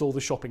nowhere to store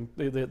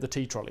the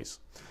tea trolleys.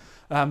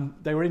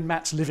 They were in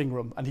Matt's living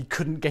room, and he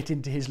couldn't get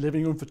into his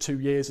living room for 2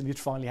 years, and he'd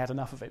finally had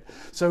enough of it.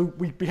 So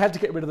we had to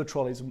get rid of the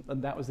trolleys,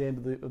 and that was the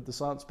end of the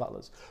Science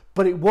Butlers.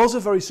 But it was a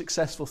very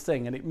successful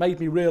thing, and it made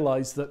me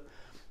realise that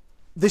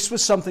this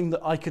was something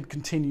that I could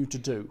continue to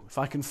do. If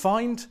I can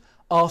find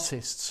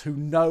artists who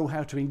know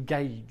how to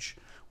engage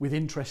with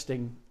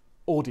interesting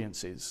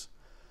audiences,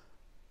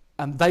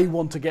 and they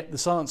want to get the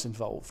science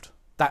involved,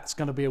 that's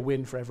going to be a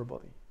win for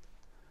everybody.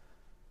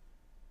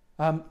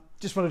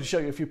 Just wanted to show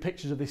you a few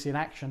pictures of this in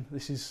action.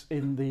 This is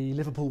in the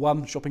Liverpool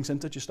One shopping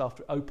centre just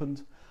after it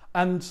opened.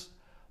 And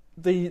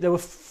there were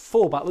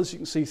 4 butlers, you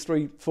can see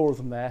 4 of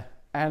them there.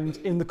 And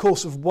in the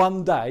course of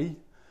one day,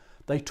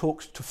 they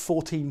talked to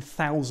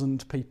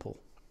 14,000 people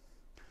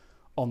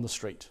on the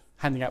street,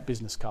 handing out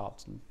business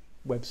cards and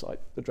website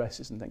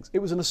addresses and things. It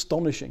was an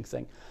astonishing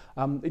thing.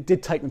 It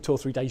did take them 2 or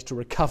 3 days to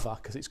recover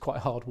because it's quite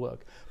hard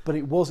work, but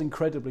it was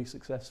incredibly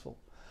successful.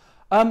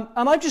 And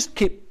I just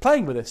keep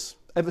playing with this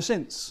ever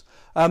since.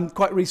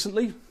 Quite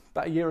recently,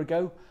 about a year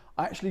ago,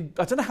 I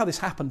don't know how this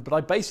happened, but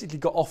I basically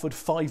got offered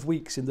 5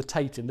 weeks in the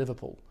Tate in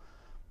Liverpool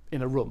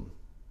in a room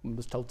and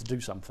was told to do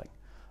something.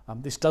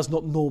 This does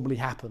not normally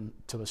happen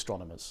to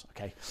astronomers.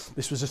 Okay,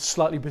 this was a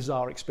slightly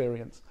bizarre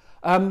experience.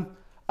 And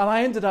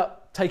I ended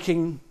up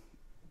taking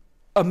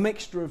a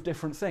mixture of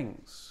different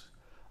things.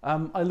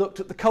 I looked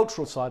at the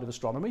cultural side of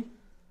astronomy,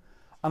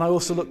 and I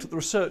also looked at the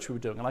research we were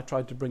doing, and I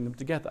tried to bring them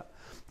together.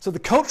 So the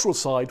cultural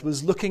side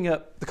was looking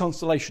at the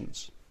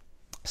constellations.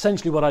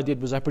 Essentially what I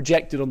did was I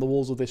projected on the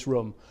walls of this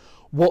room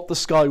what the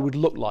sky would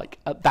look like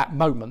at that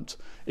moment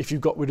if you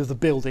got rid of the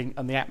building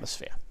and the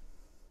atmosphere.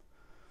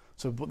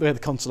 So where the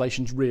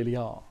constellations really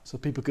are. So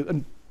people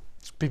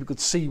could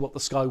see what the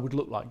sky would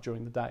look like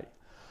during the day.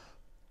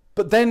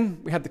 But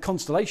then we had the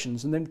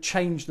constellations and then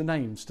changed the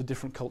names to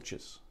different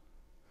cultures.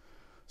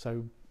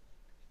 So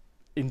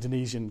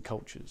Indonesian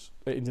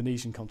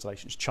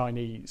constellations,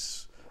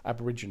 Chinese,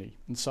 Aborigine,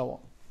 and so on.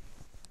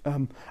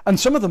 And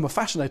some of them were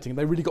fascinating.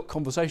 They really got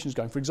conversations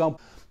going. For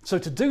example, so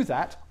to do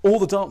that, all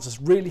the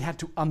dancers really had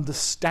to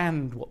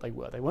understand what they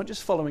were. They weren't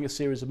just following a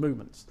series of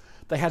movements.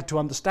 They had to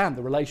understand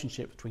the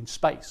relationship between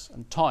space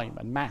and time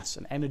and mass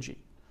and energy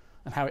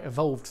and how it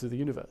evolved through the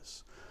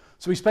universe.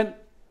 So we spent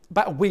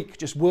about a week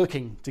just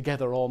working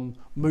together on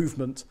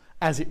movement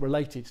as it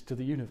related to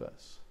the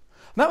universe.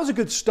 And that was a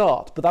good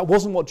start, but that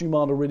wasn't what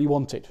Jumana really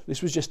wanted.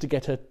 This was just to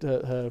get her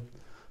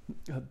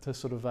to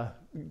sort of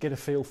get a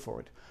feel for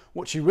it.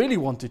 What she really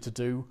wanted to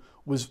do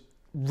was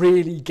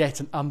really get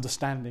an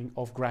understanding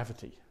of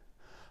gravity.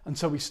 And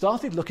so we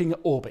started looking at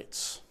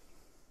orbits.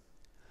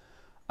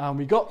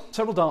 We got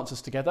several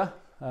dancers together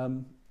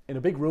in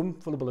a big room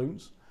full of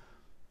balloons,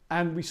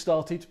 and we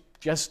started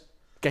just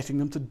getting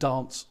them to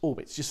dance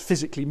orbits, just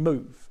physically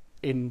move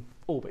in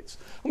orbits.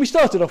 And we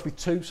started off with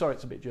two, sorry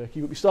it's a bit jerky,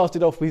 but we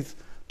started off with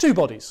two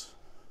bodies.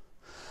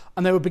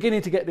 And they were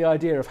beginning to get the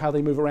idea of how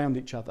they move around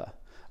each other,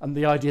 and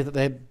the idea that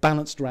they're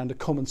balanced around a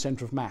common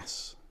centre of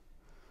mass.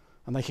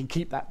 And they can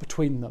keep that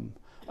between them,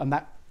 and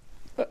that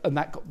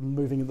got them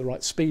moving in the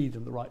right speed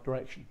and the right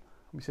direction.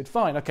 And we said,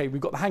 fine, okay, we've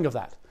got the hang of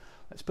that.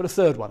 Let's put a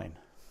third one in.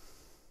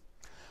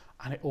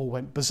 And it all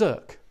went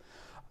berserk.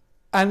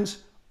 And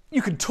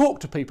you can talk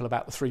to people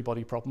about the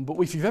three-body problem, but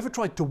if you've ever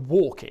tried to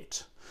walk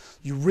it,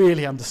 you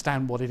really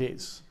understand what it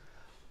is.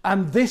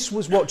 And this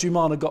was what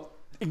Jumana got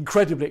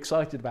incredibly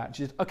excited about.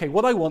 She said, okay,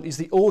 what I want is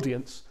the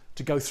audience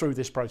to go through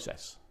this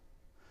process.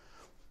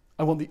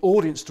 I want the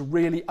audience to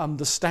really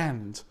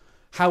understand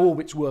how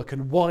orbits work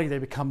and why they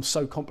become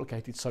so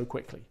complicated so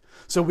quickly.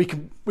 So we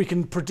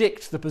can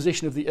predict the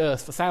position of the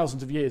Earth for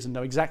thousands of years and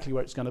know exactly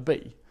where it's going to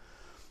be.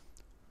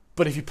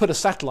 But if you put a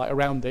satellite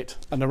around it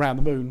and around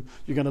the moon,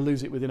 you're going to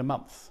lose it within a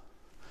month.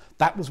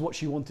 That was what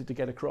she wanted to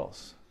get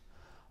across.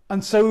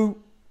 And so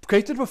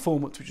created a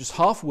performance which was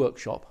half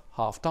workshop,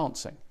 half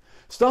dancing.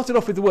 Started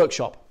off with the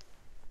workshop.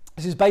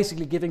 This is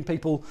basically giving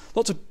people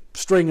lots of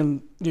string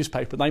and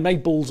newspaper. They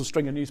made balls of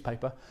string and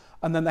newspaper,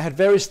 and then they had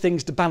various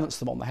things to balance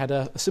them on. They had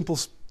a simple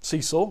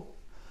seesaw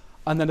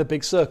and then a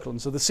big circle.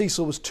 And so the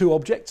seesaw was two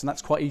objects, and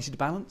that's quite easy to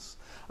balance.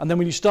 And then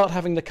when you start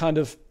having the kind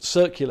of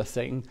circular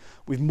thing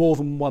with more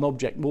than one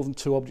object, more than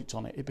two objects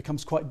on it, it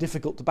becomes quite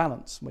difficult to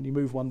balance. When you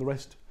move one, the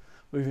rest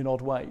move in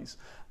odd ways.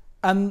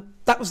 And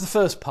that was the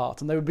first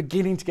part, and they were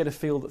beginning to get a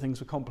feel that things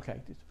were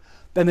complicated.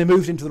 Then they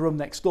moved into the room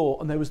next door,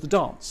 and there was the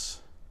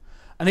dance.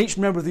 And each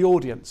member of the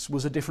audience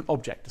was a different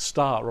object, a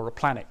star or a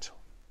planet.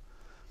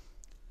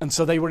 And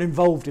so they were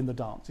involved in the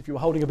dance. If you were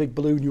holding a big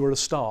balloon, you were a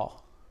star.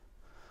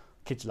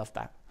 Kids loved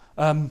that.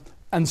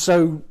 And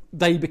so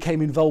they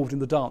became involved in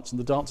the dance, and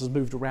the dancers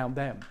moved around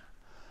them.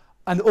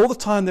 And all the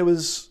time there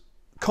was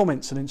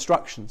comments and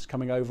instructions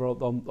coming over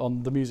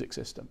on the music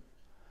system.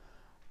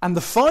 And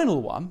the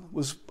final one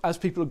was, as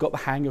people had got the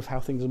hang of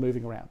how things are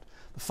moving around,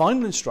 the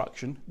final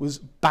instruction was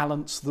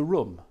balance the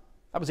room.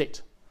 That was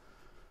it.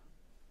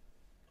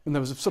 And there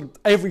was a sort of,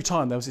 every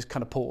time there was this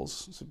kind of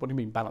pause. So what do you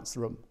mean, balance the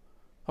room?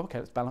 Okay,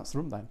 let's balance the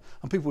room then.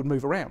 And people would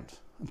move around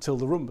until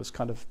the room was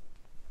kind of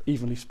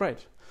evenly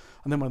spread.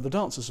 And then when the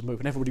dancers would move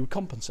and everybody would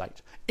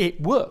compensate.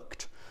 It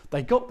worked.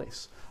 They got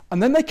this.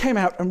 And then they came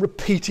out and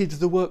repeated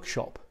the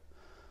workshop.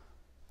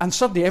 And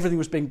suddenly everything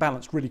was being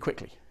balanced really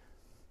quickly.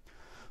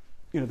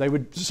 You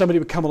know, somebody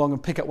would come along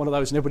and pick up one of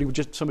those, and somebody would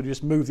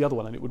just move the other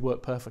one, and it would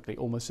work perfectly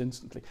almost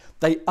instantly.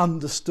 They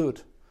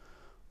understood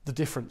the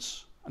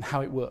difference and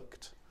how it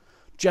worked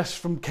just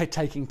from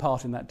taking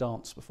part in that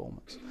dance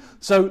performance.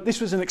 So this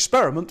was an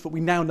experiment, but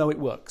we now know it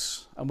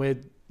works, and we're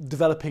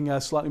developing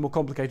a slightly more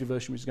complicated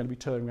version which is going to be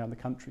touring around the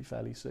country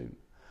fairly soon.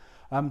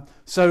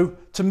 So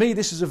to me,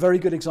 this is a very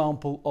good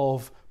example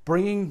of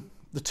bringing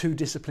the two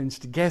disciplines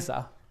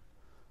together,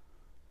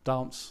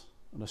 dance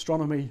and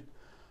astronomy,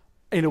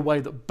 in a way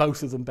that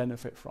both of them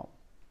benefit from.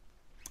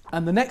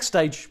 And the next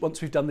stage,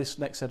 once we've done this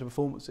next set of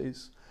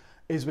performances,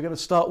 is we're going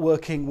to start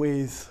working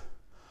with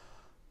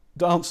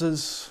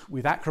dancers,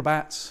 with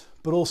acrobats,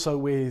 but also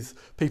with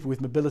people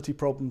with mobility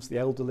problems, the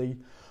elderly,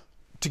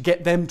 to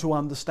get them to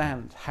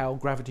understand how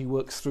gravity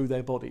works through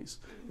their bodies.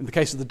 In the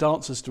case of the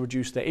dancers, to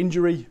reduce their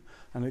injury,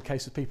 and in the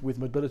case of people with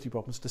mobility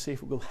problems, to see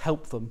if it will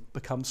help them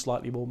become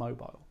slightly more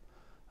mobile.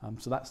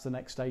 So that's the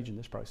next stage in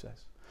this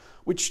process,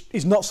 which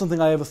is not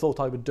something I ever thought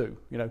I would do.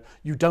 You know,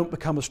 you don't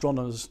become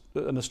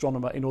an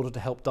astronomer in order to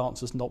help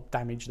dancers not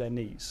damage their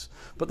knees.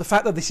 But the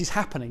fact that this is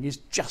happening is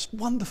just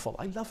wonderful.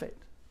 I love it.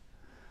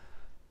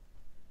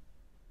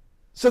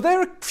 So there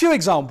are a few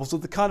examples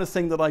of the kind of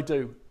thing that I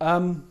do.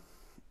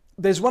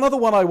 There's one other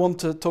one I want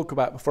to talk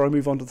about before I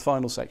move on to the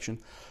final section,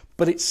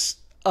 but it's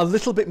a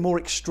little bit more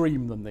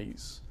extreme than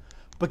these,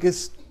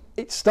 because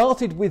it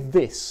started with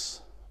this.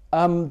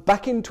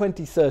 Back in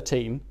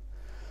 2013,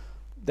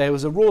 there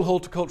was a Royal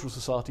Horticultural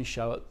Society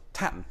show at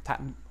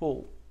Tatton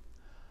Hall.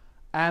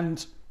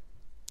 And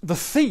the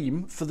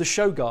theme for the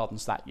show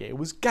gardens that year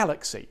was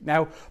Galaxy.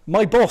 Now,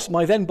 my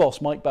then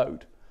boss, Mike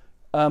Bode,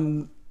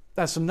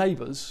 has some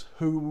neighbours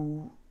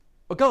who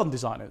are garden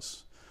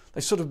designers.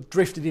 They sort of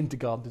drifted into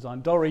garden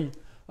design. Dorrie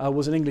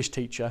was an English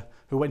teacher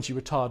who, when she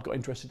retired, got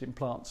interested in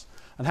plants.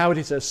 And Howard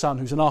is her son,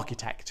 who's an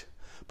architect,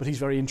 but he's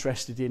very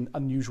interested in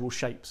unusual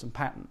shapes and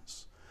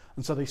patterns.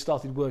 And so they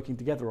started working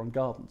together on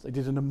gardens. They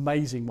did an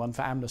amazing one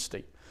for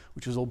Amnesty,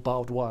 which was all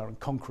barbed wire and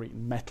concrete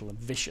and metal and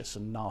vicious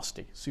and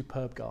nasty.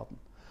 Superb garden.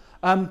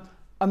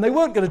 And they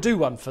weren't going to do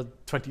one for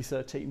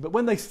 2013, but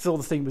when they saw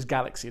the theme was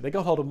galaxy, they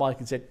got hold of Mike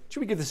and said,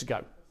 should we give this a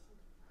go?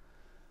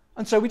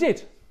 And so we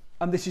did.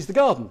 And this is the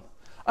garden.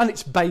 And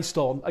it's based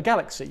on a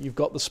galaxy. You've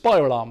got the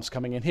spiral arms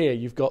coming in here.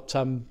 You've got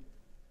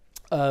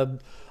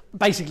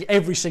basically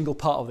every single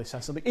part of this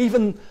has something.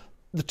 Even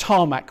the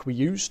tarmac we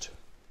used.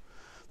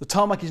 The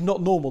tarmac is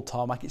not normal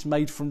tarmac. It's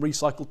made from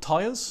recycled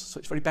tyres, so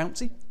it's very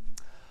bouncy.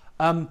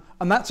 And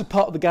that's a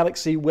part of the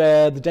galaxy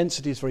where the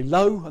density is very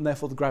low and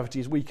therefore the gravity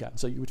is weaker,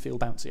 so you would feel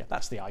bouncier.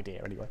 That's the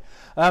idea anyway.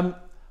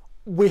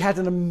 We had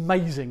an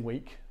amazing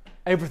week.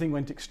 Everything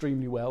went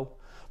extremely well.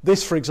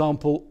 This, for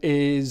example,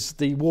 is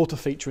the water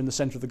feature in the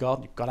centre of the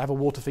garden. You've got to have a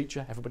water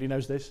feature. Everybody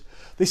knows this.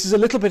 This is a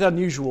little bit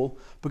unusual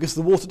because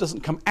the water doesn't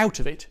come out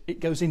of it.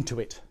 It goes into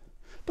it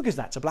because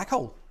that's a black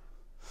hole.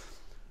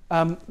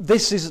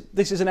 This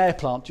is an air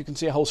plant. You can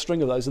see a whole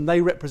string of those, and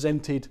they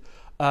represented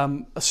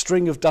a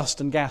string of dust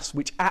and gas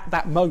which at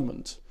that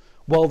moment,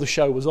 while the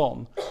show was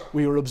on,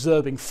 we were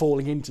observing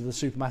falling into the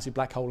supermassive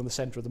black hole in the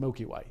centre of the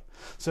Milky Way.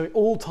 So it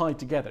all tied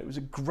together. It was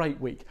a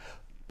great week.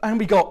 And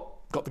we got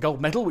the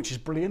gold medal, which is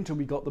brilliant, and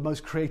we got the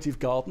most creative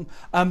garden.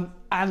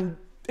 And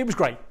it was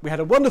great. We had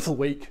a wonderful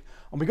week,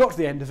 and we got to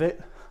the end of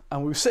it,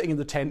 and we were sitting in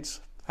the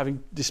tent,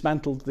 having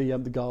dismantled the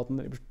garden.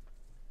 It was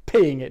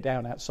peeing it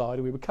down outside,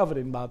 and we were covered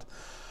in mud.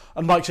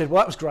 And Mike said,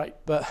 well, that was great,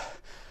 but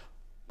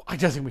I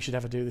don't think we should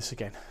ever do this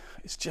again.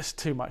 It's just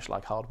too much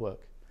like hard work.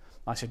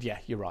 I said, yeah,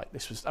 you're right.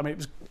 It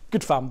was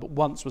good fun, but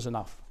once was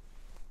enough.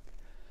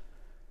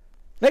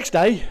 Next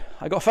day,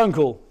 I got a phone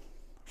call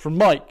from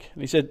Mike,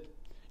 and he said,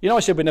 you know,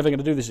 I said we're never going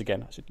to do this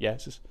again. I said, yeah. He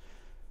says,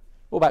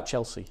 what about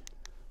Chelsea?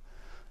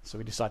 So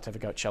we decided to have a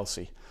go at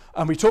Chelsea.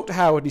 And we talked to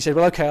Howard, and he said,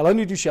 well, okay, I'll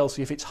only do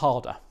Chelsea if it's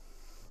harder.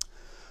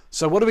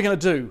 So what are we going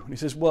to do? And he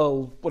says,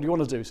 well, what do you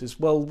want to do? He says,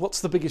 well,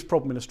 what's the biggest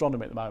problem in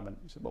astronomy at the moment?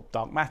 He said, well,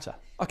 dark matter.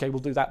 Okay, we'll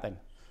do that then.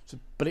 I said,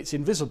 but it's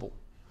invisible.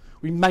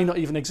 We may not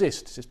even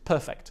exist. He says,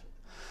 perfect.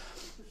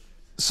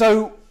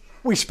 So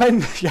we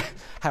spent, yeah,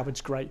 Howard's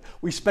great.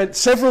 We spent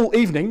several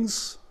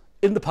evenings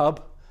in the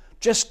pub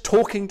just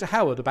talking to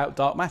Howard about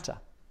dark matter.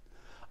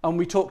 And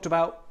we talked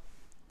about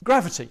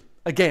gravity.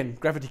 Again,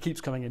 gravity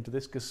keeps coming into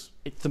this because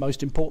it's the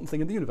most important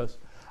thing in the universe.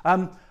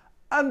 And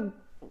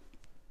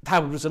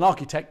Howard was an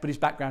architect, but his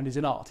background is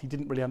in art. He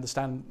didn't really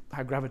understand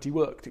how gravity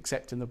worked,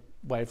 except in the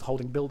way of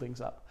holding buildings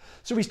up.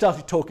 So we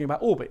started talking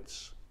about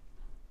orbits.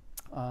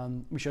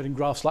 We showed him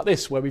graphs like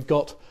this, where we've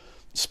got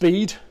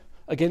speed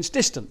against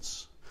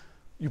distance.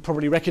 You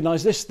probably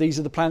recognise this. These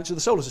are the planets of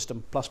the solar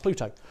system, plus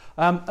Pluto.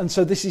 And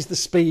so this is the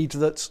speed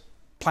that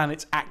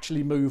planets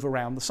actually move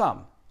around the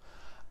sun.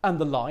 And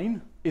the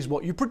line is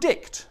what you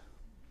predict,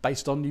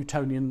 based on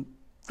Newtonian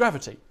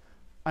gravity.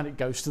 And it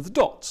goes to the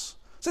dots.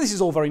 So this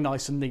is all very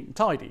nice and neat and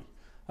tidy.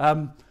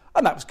 And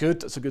that was good.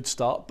 That's a good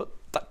start.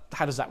 But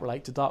how does that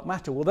relate to dark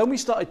matter? Well, then we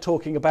started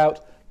talking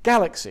about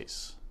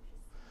galaxies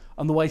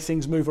and the way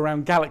things move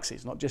around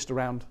galaxies, not just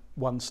around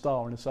one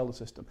star in a solar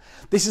system.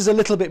 This is a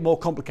little bit more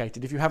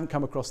complicated if you haven't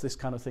come across this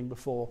kind of thing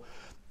before.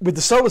 With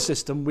the solar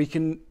system, we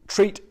can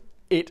treat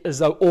it as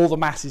though all the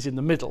mass is in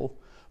the middle,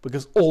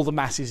 because all the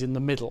mass is in the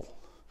middle.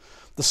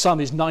 The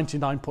sun is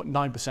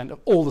 99.9% of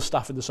all the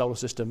stuff in the solar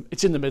system.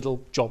 It's in the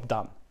middle, job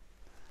done.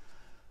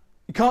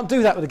 You can't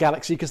do that with a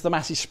galaxy because the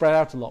mass is spread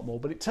out a lot more,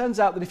 but it turns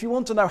out that if you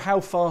want to know how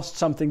fast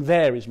something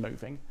there is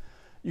moving,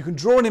 you can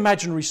draw an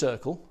imaginary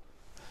circle,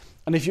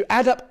 and if you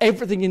add up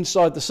everything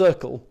inside the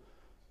circle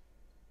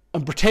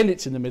and pretend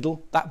it's in the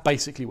middle, that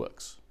basically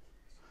works.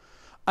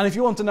 And if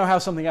you want to know how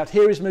something out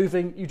here is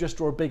moving, you just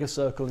draw a bigger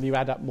circle and you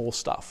add up more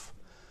stuff.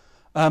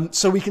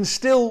 So we can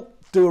still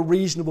do a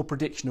reasonable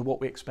prediction of what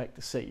we expect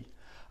to see.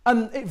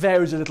 And it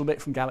varies a little bit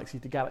from galaxy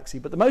to galaxy,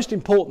 but the most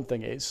important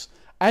thing is,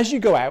 as you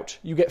go out,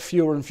 you get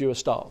fewer and fewer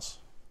stars.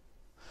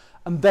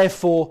 And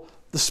therefore,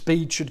 the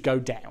speed should go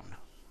down.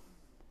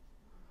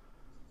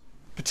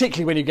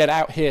 Particularly when you get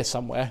out here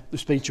somewhere, the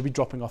speed should be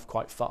dropping off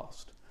quite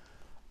fast.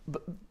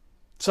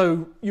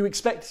 So you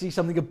expect to see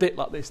something a bit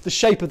like this. The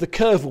shape of the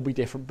curve will be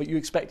different, but you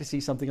expect to see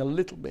something a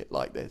little bit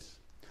like this.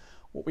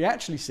 What we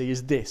actually see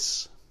is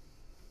this.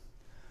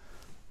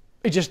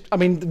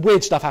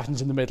 Weird stuff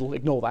happens in the middle,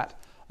 ignore that.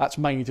 That's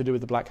mainly to do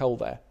with the black hole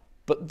there.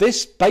 But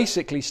this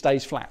basically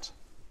stays flat.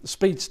 The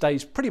speed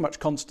stays pretty much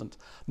constant,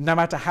 no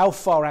matter how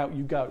far out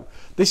you go.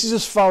 This is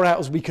as far out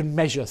as we can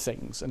measure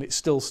things, and it's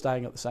still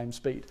staying at the same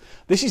speed.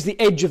 This is the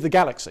edge of the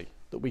galaxy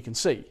that we can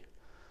see.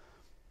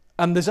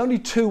 And there's only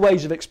two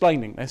ways of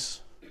explaining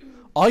this.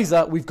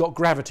 Either we've got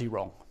gravity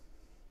wrong,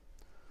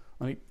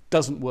 and it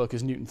doesn't work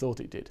as Newton thought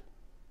it did,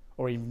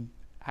 or even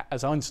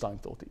as Einstein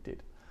thought it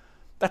did.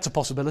 That's a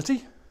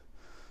possibility.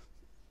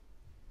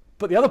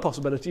 But the other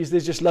possibility is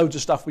there's just loads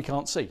of stuff we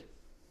can't see.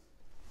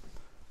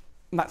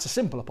 And that's a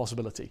simpler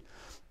possibility.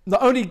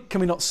 Not only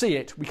can we not see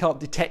it, we can't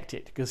detect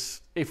it,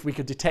 because if we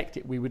could detect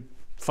it, we would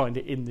find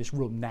it in this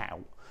room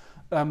now.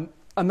 And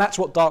that's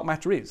what dark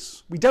matter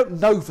is. We don't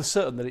know for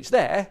certain that it's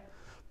there,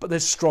 but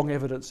there's strong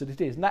evidence that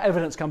it is. And that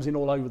evidence comes in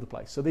all over the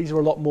place. So these are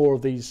a lot more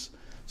of these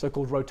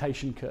so-called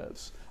rotation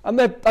curves. And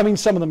I mean,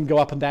 some of them go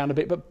up and down a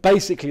bit, but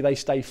basically they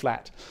stay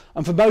flat.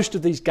 And for most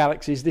of these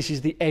galaxies, this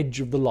is the edge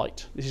of the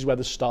light. This is where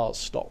the stars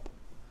stop.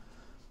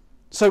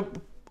 So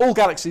all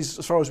galaxies,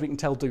 as far as we can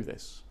tell, do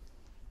this.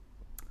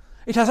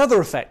 It has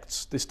other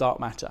effects, this dark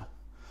matter.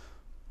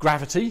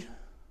 Gravity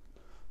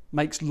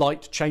makes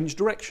light change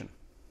direction.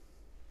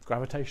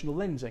 Gravitational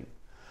lensing.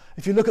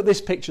 If you look at this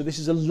picture, this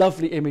is a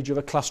lovely image of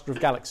a cluster of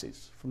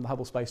galaxies from the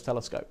Hubble Space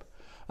Telescope.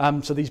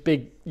 So these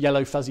big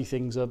yellow fuzzy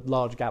things are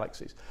large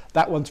galaxies.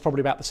 That one's probably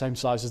about the same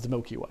size as the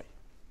Milky Way.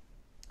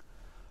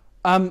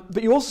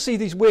 But you also see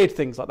these weird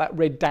things like that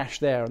red dash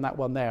there and that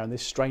one there and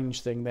this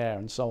strange thing there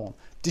and so on.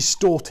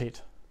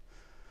 Distorted.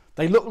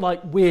 They look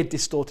like weird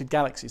distorted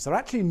galaxies. They're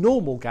actually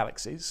normal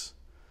galaxies,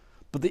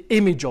 but the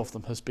image of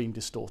them has been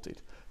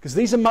distorted because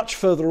these are much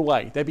further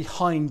away. They're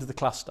behind the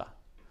cluster.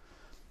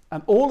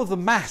 And all of the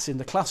mass in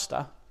the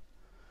cluster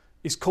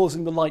is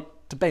causing the light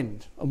to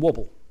bend and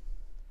wobble.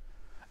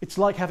 It's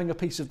like having a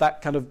piece of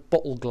that kind of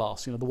bottle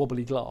glass, the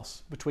wobbly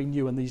glass, between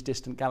you and these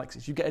distant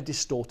galaxies. You get a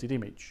distorted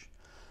image.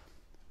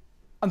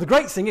 And the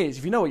great thing is,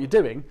 if you know what you're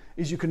doing,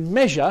 is you can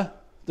measure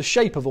the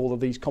shape of all of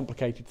these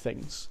complicated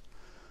things.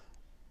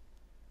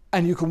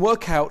 And you can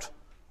work out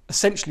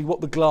essentially what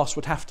the glass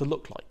would have to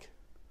look like.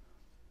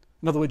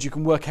 In other words, you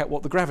can work out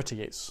what the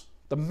gravity is,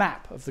 the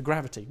map of the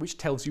gravity, which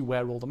tells you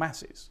where all the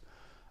mass is.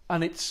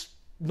 And it's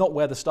not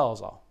where the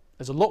stars are.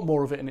 There's a lot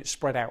more of it and it's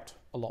spread out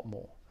a lot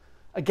more.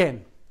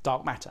 Again,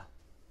 dark matter.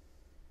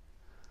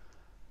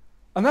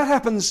 And that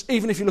happens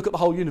even if you look at the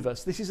whole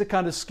universe. This is a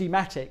kind of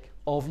schematic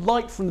of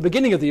light from the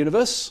beginning of the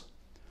universe,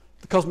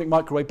 the cosmic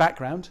microwave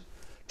background,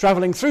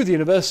 travelling through the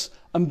universe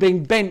and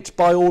being bent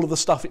by all of the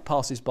stuff it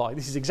passes by.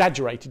 This is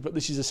exaggerated, but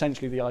this is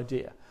essentially the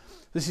idea.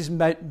 This is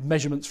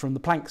measurements from the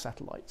Planck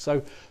satellite.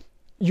 So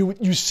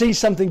you see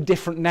something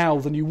different now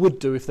than you would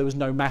do if there was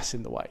no mass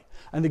in the way.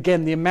 And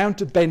again, the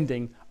amount of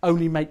bending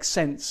only makes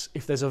sense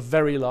if there's a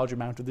very large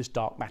amount of this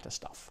dark matter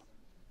stuff.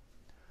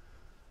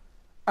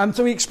 And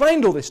so he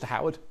explained all this to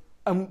Howard,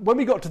 and when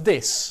we got to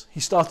this, he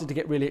started to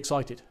get really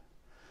excited.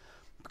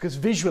 Because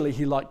visually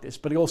he liked this,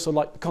 but he also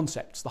liked the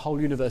concepts, the whole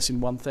universe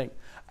in one thing.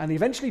 And he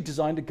eventually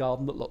designed a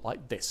garden that looked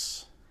like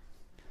this.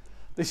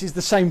 This is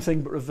the same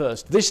thing but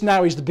reversed. This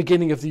now is the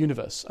beginning of the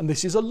universe, and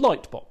this is a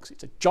light box.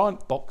 It's a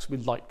giant box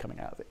with light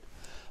coming out of it.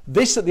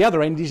 This at the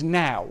other end is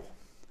now.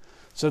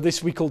 So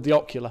this we called the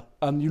ocular,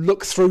 and you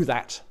look through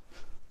that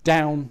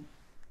down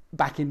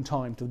back in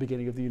time to the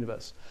beginning of the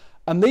universe.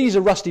 And these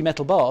are rusty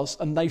metal bars,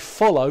 and they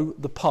follow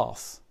the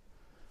path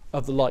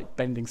of the light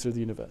bending through the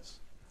universe.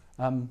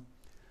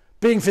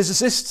 Being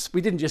physicists,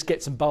 we didn't just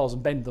get some bars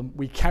and bend them,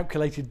 we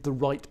calculated the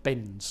right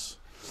bends.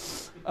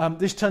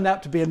 This turned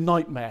out to be a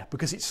nightmare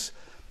because it's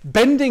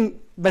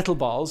bending metal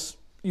bars,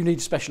 you need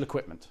special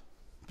equipment,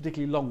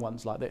 particularly long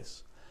ones like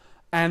this.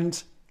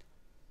 And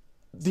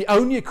the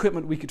only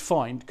equipment we could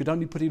find could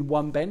only put in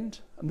one bend,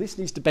 and this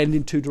needs to bend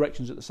in two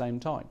directions at the same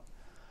time.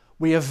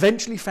 We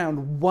eventually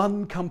found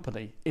one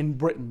company in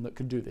Britain that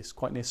could do this,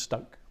 quite near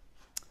Stoke.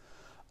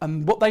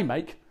 And what they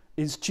make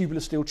is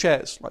tubular steel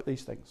chairs, like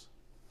these things.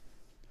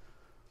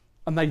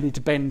 And they need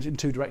to bend in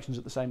two directions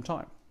at the same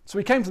time. So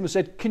we came to them and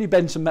said, can you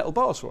bend some metal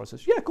bars for us? I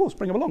said, yeah, of course,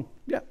 bring them along.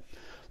 Yeah.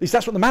 At least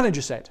that's what the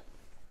manager said.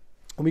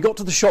 And we got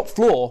to the shop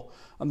floor,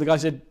 and the guy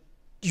said,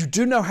 you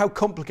do know how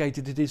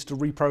complicated it is to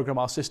reprogram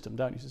our system,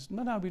 don't you? He says,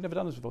 no, we've never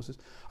done this before. He says,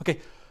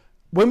 okay,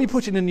 when we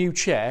put in a new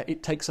chair,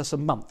 it takes us a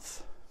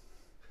month.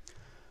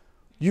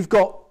 You've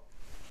got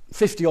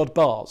 50-odd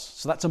bars,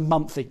 so that's a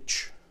month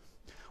each.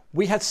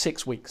 We had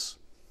 6 weeks.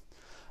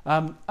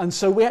 And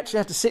so we actually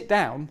had to sit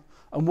down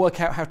and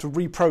work out how to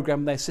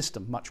reprogram their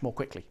system much more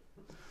quickly.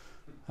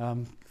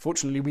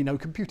 Fortunately, we know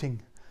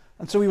computing.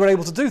 And so we were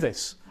able to do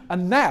this.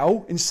 And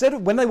now, instead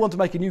of when they want to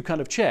make a new kind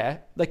of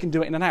chair, they can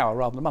do it in an hour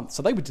rather than a month.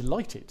 So they were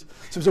delighted.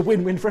 So it was a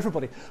win-win for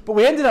everybody. But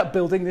we ended up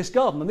building this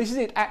garden. And this is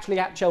it actually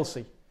at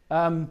Chelsea.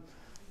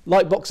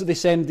 Light box at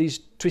this end, these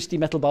twisty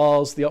metal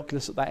bars, the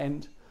oculus at that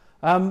end.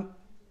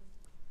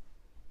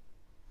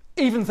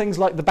 Even things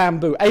like the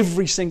bamboo.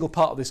 Every single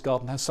part of this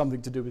garden has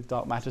something to do with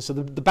dark matter. So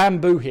the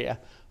bamboo here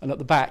and at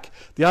the back,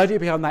 the idea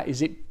behind that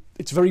is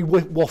it's very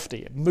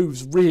wafty. It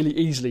moves really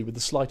easily with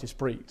the slightest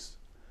breeze.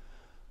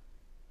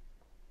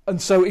 And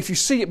so if you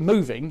see it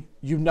moving,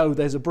 you know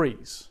there's a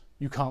breeze.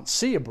 You can't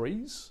see a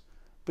breeze,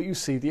 but you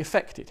see the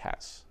effect it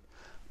has.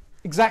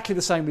 Exactly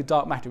the same with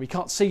dark matter. We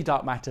can't see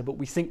dark matter, but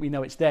we think we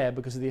know it's there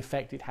because of the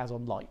effect it has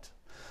on light.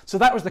 So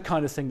that was the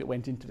kind of thing that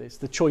went into this.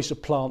 The choice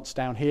of plants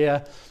down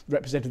here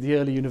represented the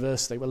early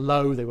universe. They were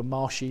low, they were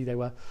marshy, they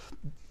were,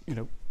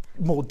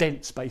 more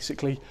dense,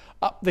 basically.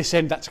 Up this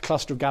end, that's a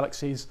cluster of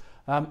galaxies.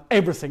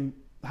 Everything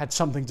had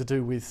something to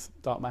do with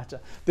dark matter.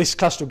 This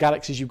cluster of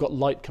galaxies, you've got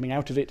light coming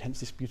out of it,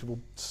 hence this beautiful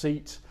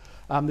seat.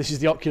 This is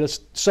the oculus.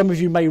 Some of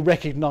you may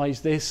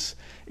recognise this.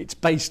 It's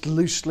based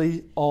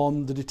loosely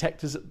on the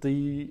detectors at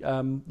the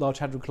Large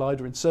Hadron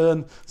Collider in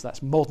CERN, so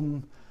that's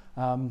modern.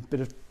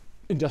 Bit of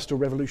Industrial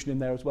Revolution in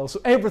there as well. So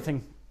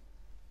everything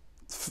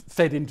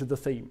fed into the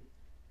theme.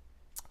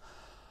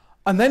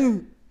 And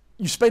then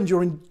you spend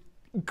your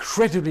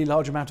incredibly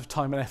large amount of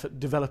time and effort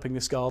developing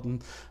this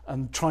garden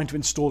and trying to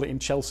install it in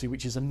Chelsea,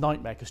 which is a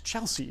nightmare because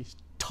Chelsea is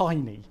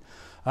tiny.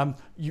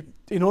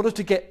 In order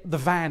to get the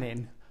van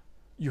in,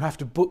 you have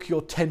to book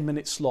your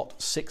 10-minute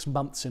slot 6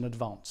 months in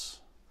advance.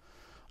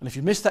 And if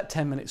you miss that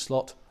 10-minute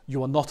slot,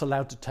 you are not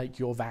allowed to take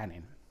your van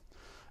in.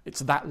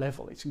 It's that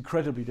level. It's an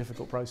incredibly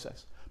difficult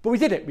process. But we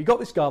did it. We got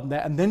this garden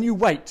there, and then you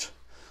wait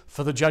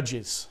for the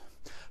judges.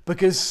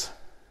 Because,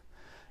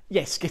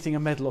 yes, getting a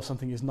medal or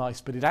something is nice,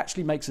 but it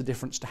actually makes a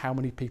difference to how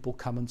many people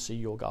come and see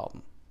your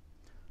garden.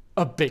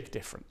 A big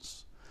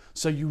difference.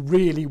 So you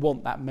really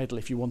want that medal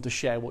if you want to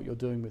share what you're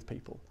doing with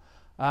people.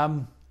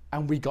 And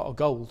we got a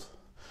gold,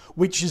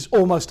 which is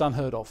almost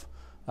unheard of.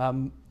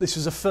 This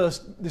was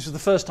the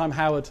first time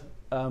Howard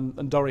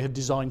and Dorrie had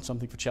designed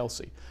something for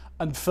Chelsea.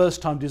 And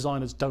first-time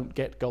designers don't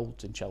get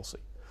golds in Chelsea.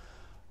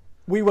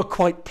 We were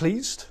quite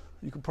pleased.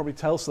 You can probably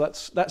tell. So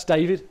that's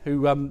David,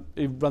 who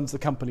runs the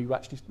company who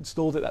actually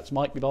installed it. That's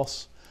Mike, my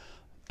boss,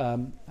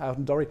 Howard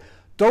and Dorrie.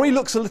 Dorrie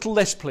looks a little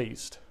less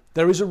pleased.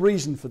 There is a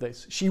reason for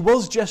this. She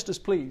was just as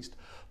pleased.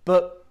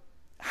 But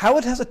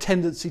Howard has a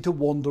tendency to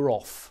wander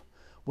off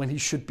when he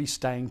should be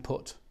staying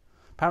put.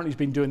 Apparently he's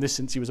been doing this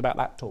since he was about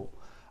that tall.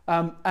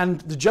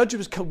 And the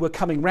judges were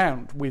coming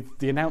round with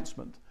the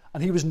announcement,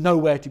 and he was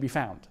nowhere to be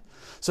found.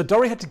 So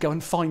Dorrie had to go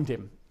and find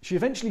him. She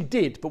eventually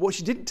did, but what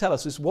she didn't tell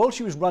us is while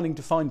she was running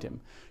to find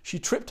him, she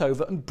tripped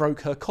over and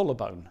broke her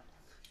collarbone.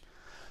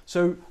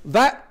 So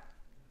that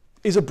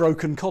is a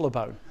broken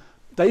collarbone.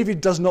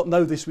 David does not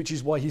know this, which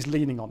is why he's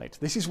leaning on it.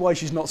 This is why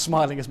she's not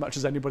smiling as much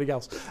as anybody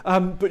else.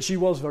 But she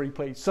was very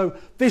pleased. So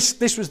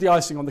this was the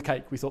icing on the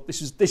cake. We thought,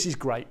 this is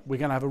great. We're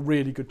going to have a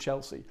really good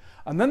Chelsea.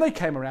 And then they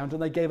came around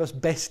and they gave us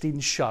Best in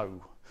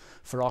Show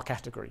for our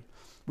category,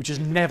 which has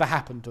never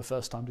happened to a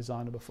first-time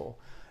designer before.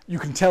 You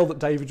can tell that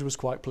David was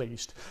quite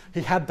pleased.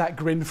 He had that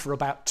grin for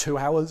about 2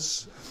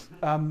 hours.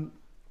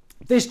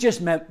 This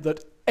just meant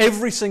that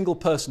every single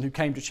person who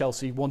came to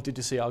Chelsea wanted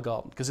to see our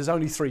garden, because there's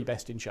only 3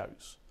 Best in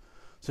Shows.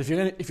 So if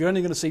you're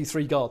only going to see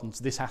 3 gardens,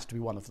 this has to be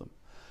one of them.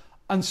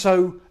 And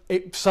so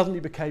it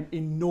suddenly became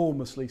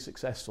enormously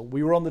successful.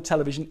 We were on the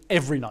television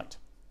every night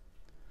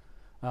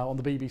on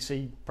the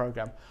BBC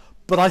programme.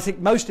 But I think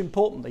most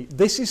importantly,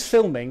 this is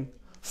filming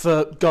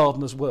for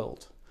Gardener's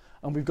World.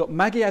 And we've got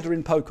Maggie Adder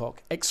in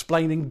Pocock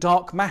explaining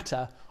dark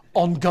matter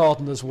on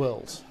Gardener's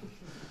World.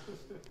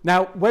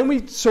 Now, when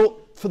we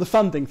sought for the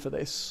funding for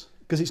this,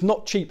 because it's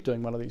not cheap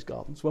doing one of these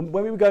gardens, when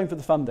we were going for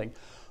the funding,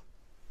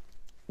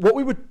 what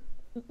we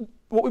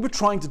were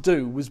trying to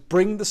do was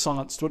bring the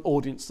science to an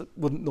audience that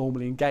wouldn't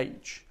normally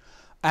engage.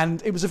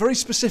 And it was a very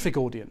specific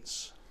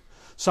audience.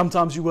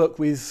 Sometimes you work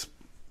with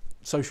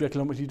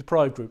socioeconomically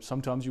deprived groups.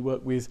 Sometimes you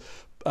work with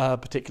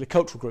particular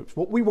cultural groups.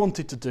 What we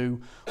wanted to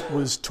do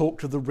was talk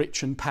to the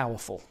rich and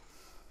powerful,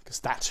 because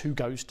that's who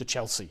goes to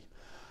Chelsea.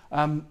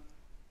 And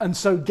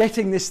so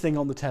getting this thing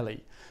on the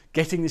telly,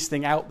 getting this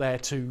thing out there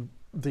to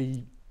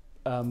the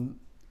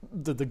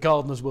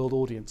Gardener's World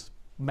audience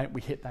meant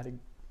we hit that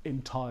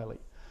entirely.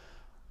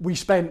 We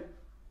spent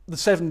the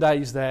 7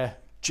 days there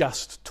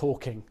just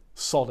talking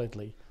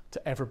solidly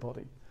to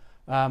everybody.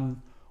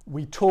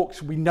 We talked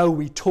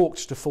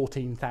to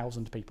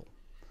 14,000 people.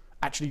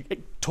 Actually,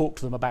 talked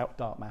to them about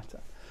dark matter.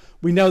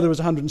 We know there was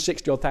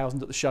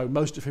 160,000 at the show,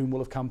 most of whom will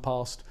have come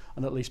past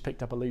and at least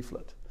picked up a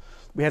leaflet.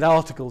 We had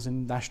articles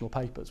in national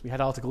papers. We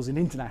had articles in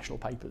international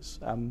papers.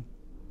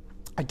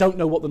 I don't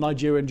know what the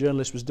Nigerian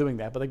journalist was doing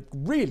there, but a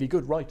really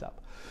good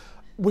write-up.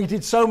 We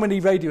did so many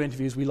radio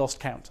interviews we lost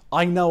count.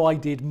 I know I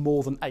did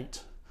more than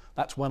 8.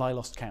 That's when I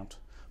lost count.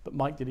 But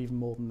Mike did even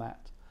more than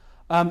that.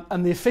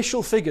 And the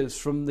official figures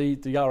from the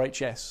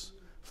RHS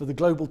for the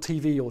global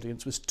TV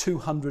audience was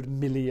 200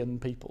 million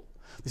people.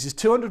 This is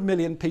 200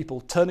 million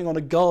people turning on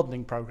a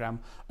gardening programme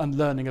and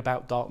learning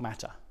about dark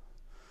matter.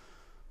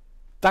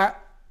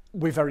 That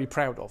we're very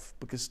proud of,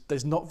 because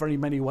there's not very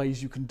many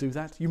ways you can do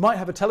that. You might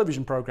have a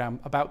television programme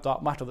about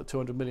dark matter that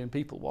 200 million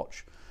people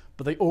watch,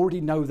 but they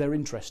already know they're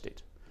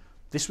interested.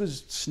 This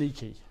was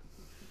sneaky.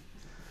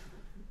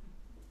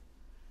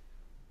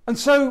 And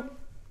so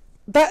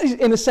that,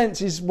 in a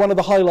sense, is one of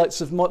the highlights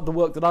of the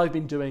work that I've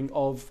been doing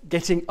of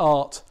getting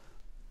art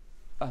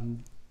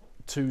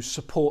to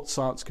support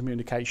science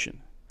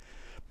communication.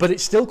 But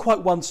it's still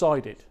quite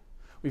one-sided.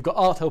 We've got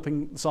art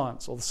helping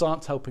science, or the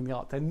science helping the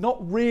art. They're not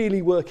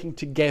really working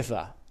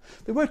together.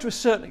 They work to a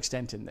certain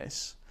extent in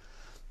this,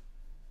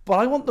 but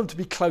I want them to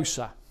be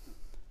closer.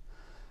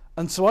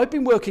 And so I've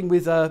been working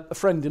with a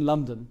friend in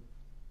London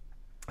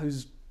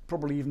who's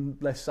probably even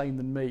less sane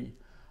than me,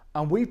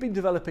 and we've been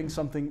developing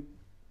something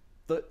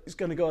that is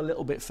going to go a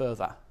little bit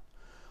further.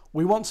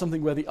 We want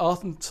something where the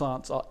art and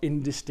science are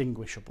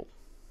indistinguishable.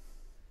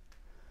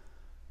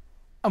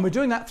 And we're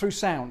doing that through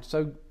sound.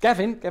 So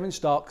Gavin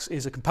Starks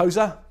is a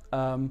composer.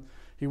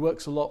 He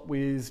works a lot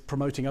with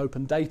promoting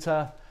open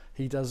data.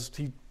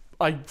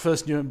 I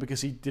first knew him because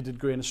he did a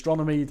degree in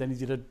astronomy, then he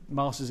did a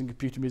master's in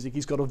computer music.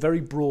 He's got a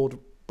very broad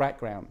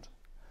background.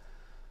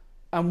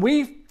 And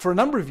we, for a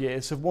number of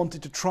years, have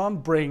wanted to try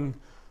and bring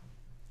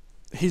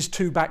his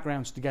 2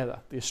 backgrounds together,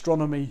 the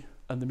astronomy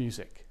and the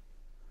music,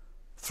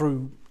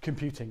 through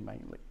computing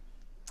mainly.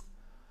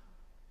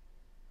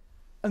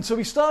 And so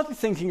we started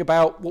thinking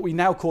about what we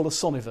now call a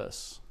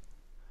soniverse.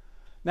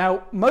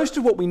 Now, most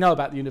of what we know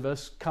about the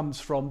universe comes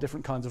from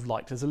different kinds of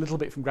light. There's a little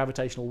bit from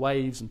gravitational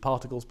waves and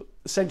particles, but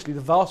essentially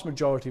the vast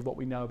majority of what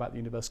we know about the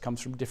universe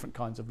comes from different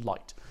kinds of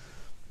light.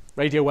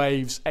 Radio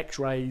waves,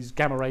 X-rays,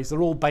 gamma rays,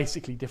 they're all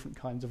basically different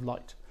kinds of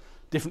light,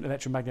 different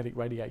electromagnetic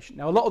radiation.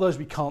 Now, a lot of those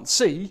we can't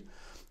see,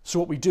 so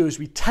what we do is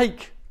we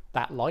take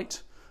that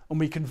light and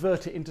we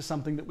convert it into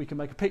something that we can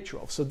make a picture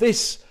of. So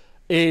this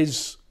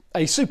is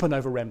a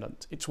supernova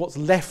remnant. It's what's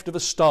left of a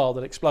star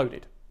that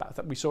exploded.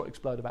 We saw it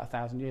explode about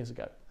 1,000 years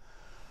ago.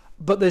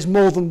 But there's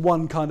more than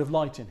one kind of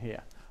light in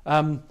here.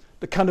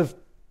 The kind of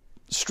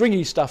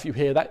stringy stuff you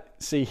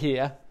see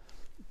here,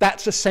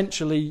 that's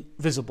essentially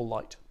visible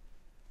light.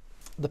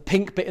 The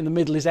pink bit in the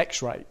middle is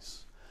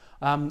X-rays.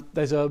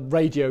 There's a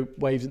radio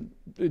wave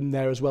in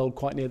there as well,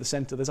 quite near the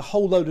centre. There's a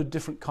whole load of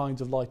different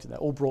kinds of light in there,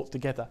 all brought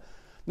together.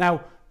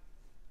 Now,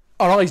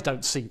 our eyes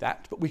don't see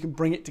that, but we can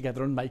bring it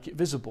together and make it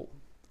visible.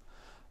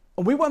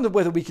 And we wondered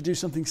whether we could do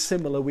something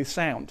similar with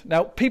sound.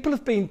 Now, people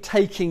have been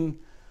taking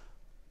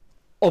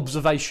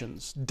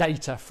observations,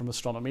 data from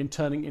astronomy, and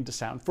turning it into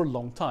sound for a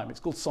long time. It's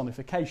called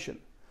sonification.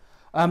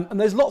 And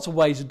there's lots of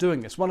ways of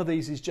doing this. One of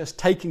these is just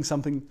taking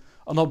something,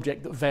 an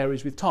object that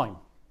varies with time.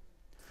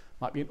 It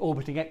might be an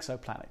orbiting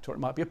exoplanet, or it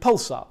might be a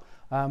pulsar.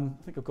 I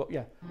think I've got,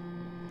 yeah.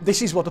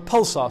 This is what a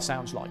pulsar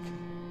sounds like.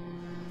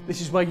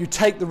 This is where you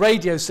take the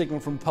radio signal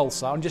from a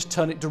pulsar and just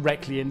turn it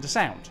directly into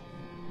sound.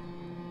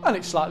 And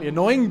it's slightly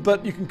annoying,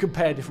 but you can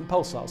compare different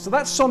pulsars. So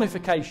that's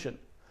sonification.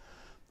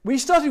 We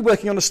started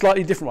working on a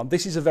slightly different one.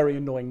 This is a very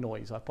annoying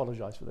noise. I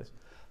apologise for this.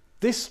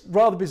 This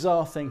rather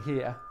bizarre thing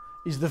here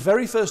is the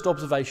very first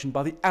observation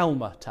by the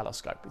ALMA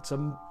telescope. It's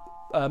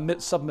a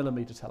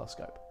sub-millimetre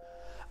telescope.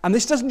 And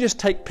this doesn't just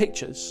take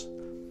pictures.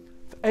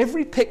 For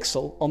every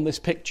pixel on this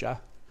picture,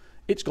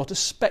 it's got a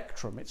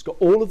spectrum. It's got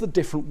all of the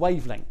different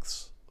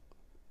wavelengths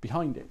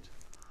behind it.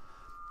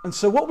 And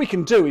so what we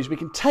can do is we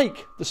can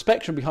take the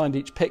spectrum behind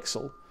each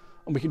pixel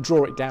and we can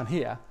draw it down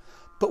here,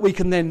 but we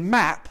can then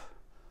map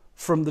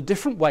from the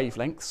different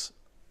wavelengths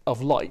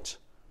of light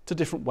to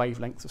different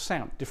wavelengths of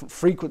sound, different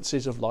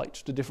frequencies of light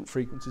to different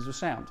frequencies of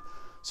sound.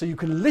 So you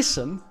can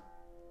listen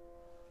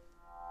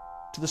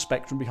to the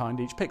spectrum behind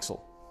each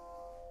pixel.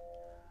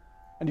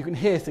 And you can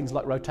hear things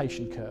like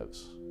rotation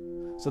curves.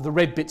 So the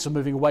red bits are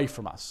moving away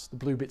from us, the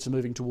blue bits are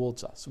moving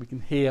towards us. So we can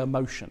hear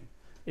motion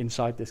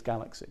inside this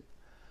galaxy.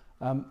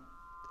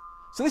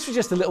 So this was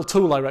just a little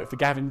tool I wrote for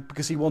Gavin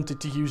because he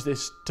wanted to use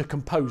this to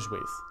compose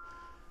with.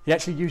 He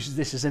actually uses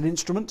this as an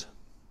instrument.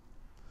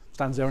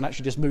 Stands there and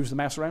actually just moves the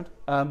mouse around.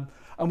 And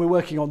we're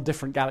working on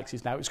different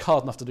galaxies now. It's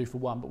hard enough to do for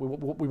one, but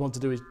what we want to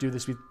do is do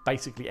this with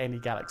basically any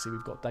galaxy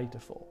we've got data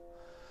for.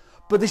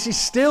 But this is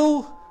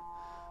still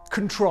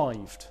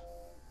contrived.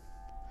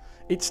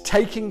 It's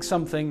taking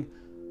something,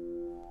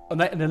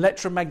 an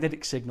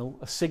electromagnetic signal,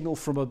 a signal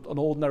from an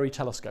ordinary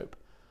telescope,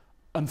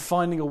 and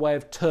finding a way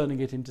of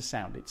turning it into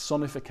sound. It's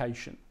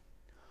sonification.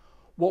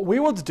 What we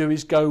want to do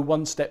is go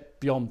one step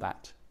beyond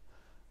that.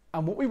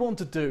 And what we want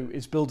to do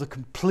is build a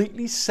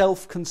completely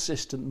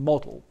self-consistent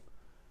model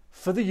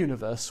for the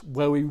universe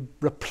where we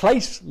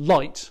replace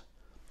light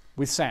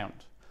with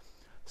sound.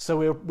 So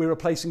we're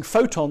replacing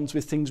photons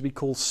with things we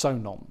call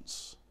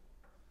sonons.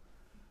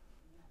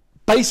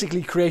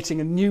 Basically creating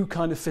a new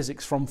kind of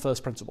physics from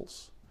first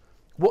principles.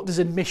 What does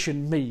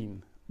emission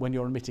mean when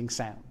you're emitting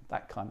sound?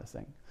 That kind of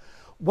thing.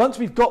 Once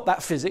we've got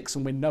that physics,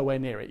 and we're nowhere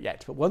near it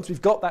yet, but once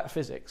we've got that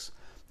physics,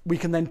 we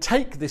can then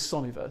take this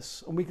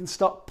soniverse and we can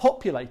start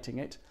populating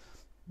it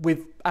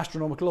with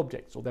astronomical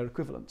objects or their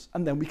equivalents,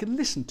 and then we can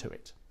listen to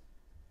it.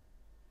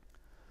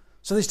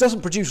 So this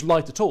doesn't produce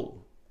light at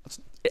all.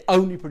 It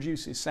only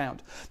produces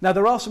sound. Now,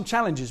 there are some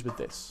challenges with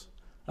this.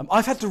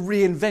 I've had to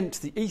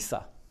reinvent the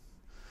ether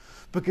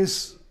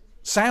because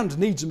sound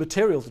needs a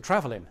material to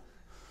travel in.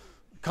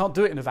 Can't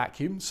do it in a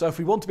vacuum, so if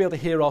we want to be able to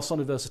hear our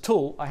soniverse at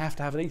all, I have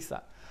to have an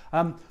ether.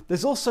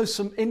 There's also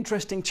some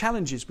interesting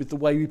challenges with the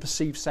way we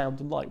perceive sound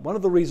and light. One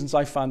of the reasons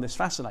I find this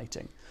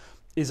fascinating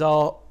is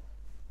our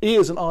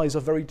ears and eyes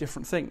are very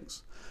different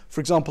things.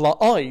 For example,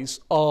 our eyes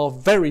are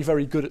very,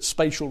 very good at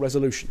spatial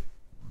resolution.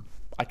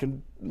 I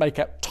can make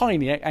out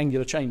tiny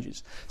angular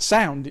changes.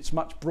 Sound, it's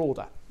much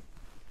broader.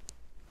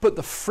 But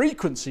the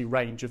frequency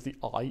range of the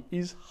eye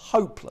is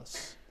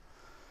hopeless.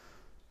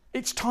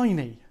 It's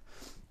tiny.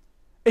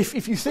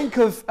 If you think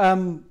of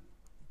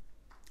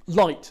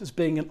light as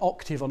being an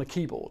octave on a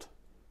keyboard,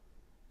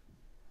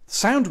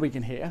 sound we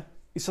can hear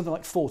is something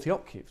like 40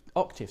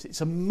 octaves.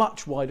 It's a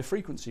much wider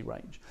frequency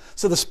range.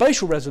 So the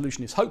spatial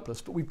resolution is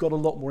hopeless, but we've got a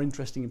lot more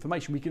interesting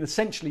information. We can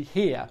essentially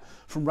hear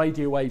from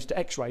radio waves to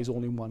X-rays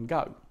all in one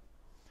go.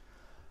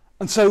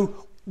 And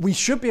so we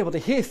should be able to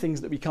hear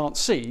things that we can't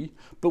see,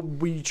 but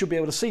we should be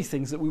able to see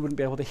things that we wouldn't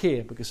be able to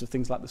hear because of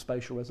things like the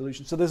spatial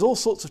resolution. So there's all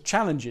sorts of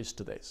challenges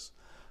to this.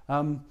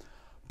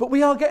 But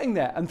we are getting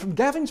there. And from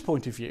Gavin's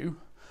point of view,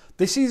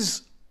 this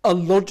is a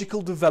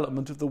logical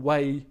development of the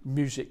way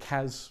music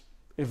has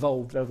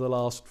evolved over the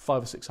last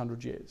 500 or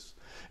 600 years.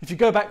 If you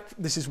go back,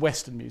 this is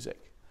Western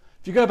music.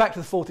 If you go back to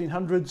the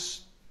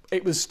 1400s,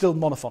 it was still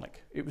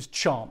monophonic. It was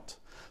chant.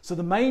 So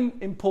the main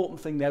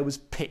important thing there was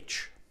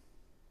pitch.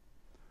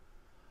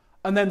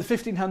 And then the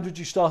 1500s,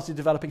 you started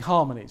developing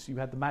harmonies. You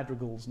had the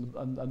madrigals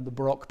and the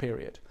Baroque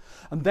period.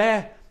 And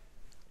their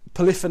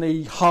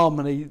polyphony,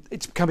 harmony,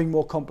 it's becoming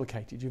more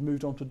complicated. You've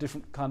moved on to a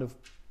different kind of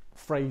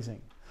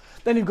phrasing.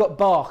 Then you've got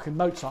Bach and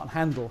Mozart and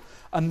Handel.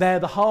 And there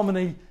the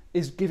harmony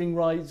is giving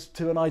rise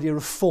to an idea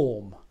of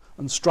form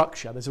and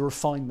structure. There's a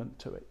refinement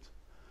to it.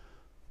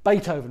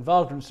 Beethoven,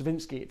 Wagner and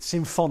Stravinsky, it's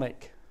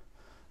symphonic.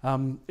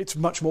 It's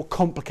much more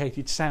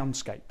complicated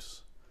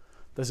soundscapes.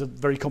 There's a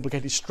very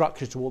complicated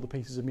structure to all the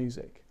pieces of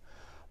music.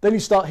 Then you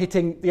start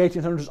hitting the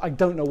 1800s. I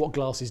don't know what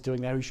Glass is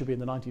doing there. He should be in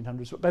the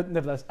 1900s. But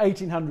nevertheless,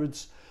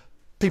 1800s,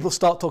 people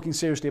start talking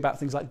seriously about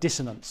things like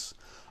dissonance.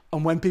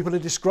 And when people are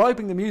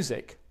describing the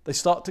music, they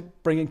start to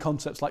bring in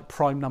concepts like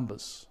prime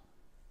numbers.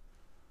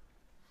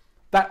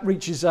 That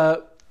reaches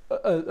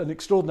an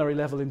extraordinary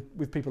level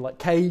with people like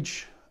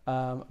Cage,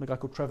 and a guy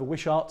called Trevor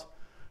Wishart,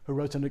 who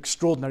wrote an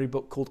extraordinary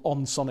book called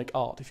On Sonic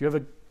Art. If you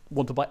ever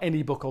want to buy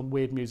any book on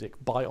weird music,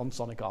 buy On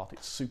Sonic Art.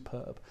 It's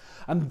superb.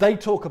 And they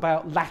talk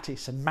about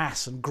lattice and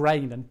mass and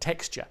grain and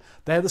texture.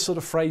 They're the sort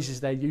of phrases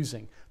they're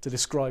using to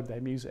describe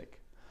their music.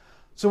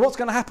 So what's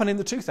going to happen in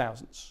the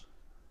 2000s?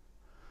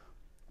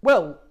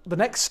 Well, the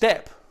next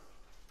step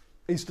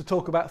is to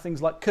talk about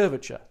things like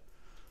curvature,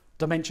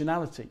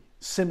 dimensionality,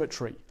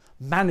 symmetry,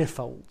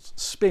 manifolds,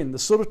 spin, the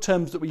sort of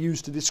terms that we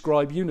use to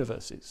describe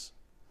universes.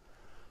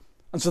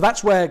 And so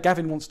that's where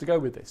Gavin wants to go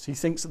with this. He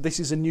thinks that this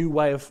is a new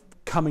way of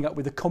coming up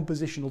with a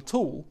compositional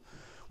tool,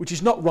 which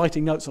is not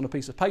writing notes on a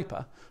piece of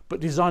paper,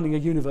 but designing a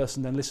universe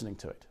and then listening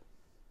to it.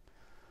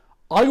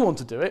 I want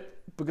to do it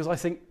because I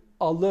think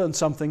I'll learn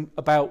something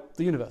about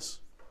the universe.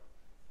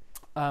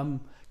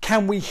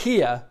 Can we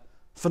hear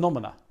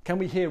phenomena? Can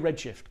we hear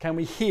redshift? Can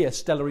we hear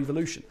stellar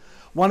evolution?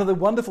 One of the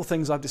wonderful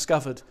things I've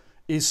discovered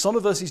is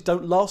soniverses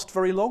don't last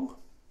very long.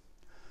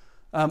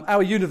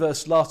 Our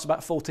universe lasts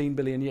about 14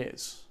 billion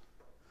years.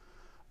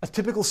 A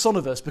typical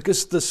soniverse,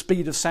 because the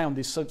speed of sound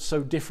is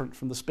so different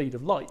from the speed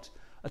of light,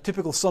 a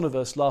typical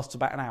soniverse lasts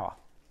about an hour.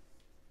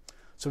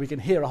 So we can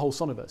hear a whole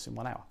soniverse in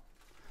 1 hour.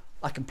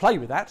 I can play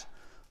with that,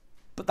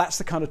 but that's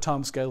the kind of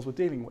timescales we're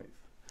dealing with.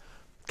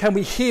 Can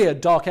we hear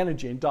dark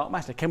energy and dark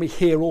matter? Can we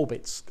hear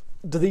orbits?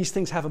 Do these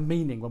things have a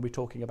meaning when we're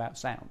talking about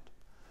sound?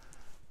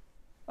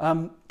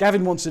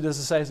 Gavin wants it, as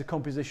I say, as a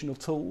compositional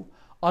tool.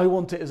 I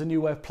want it as a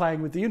new way of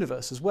playing with the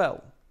universe as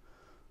well.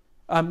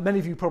 Many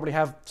of you probably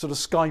have sort of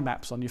sky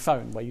maps on your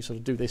phone where you sort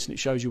of do this and it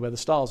shows you where the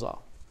stars are.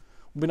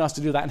 It would be nice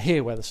to do that and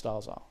hear where the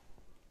stars are.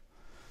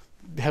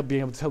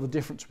 Being able to tell the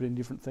difference between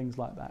different things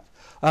like that.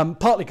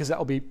 Partly because that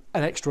will be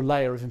an extra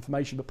layer of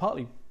information, but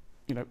partly,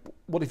 you know,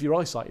 what if your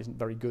eyesight isn't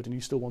very good and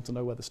you still want to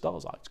know where the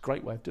stars are? It's a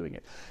great way of doing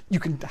it. You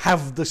can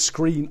have the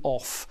screen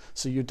off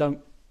so you don't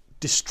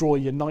destroy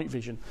your night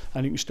vision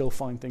and you can still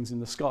find things in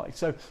the sky.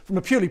 So from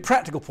a purely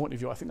practical point of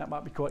view, I think that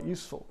might be quite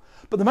useful.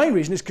 But the main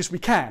reason is because we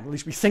can, at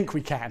least we think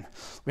we can.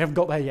 We haven't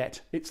got there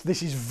yet.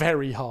 This is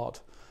very hard.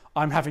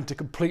 I'm having to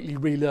completely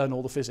relearn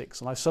all the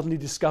physics, and I've suddenly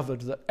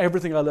discovered that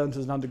everything I learned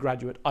as an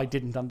undergraduate I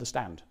didn't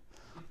understand.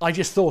 I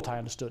just thought I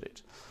understood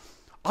it.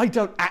 I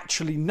don't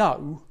actually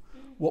know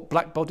what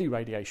black body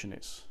radiation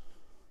is.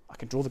 I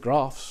can draw the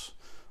graphs,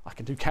 I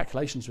can do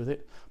calculations with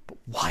it, but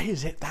why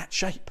is it that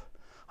shape?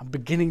 I'm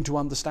beginning to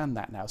understand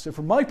that now. So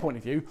from my point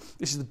of view,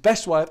 this is the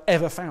best way I've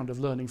ever found of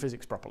learning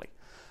physics properly,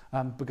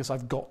 because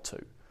I've got to.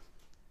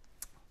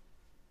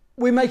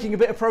 We're making a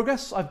bit of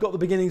progress. I've got the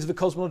beginnings of a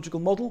cosmological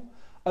model.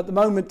 At the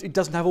moment, it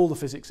doesn't have all the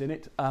physics in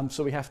it,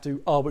 so we have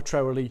to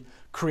arbitrarily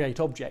create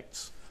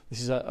objects.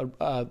 This is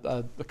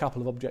a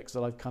couple of objects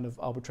that I've kind of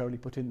arbitrarily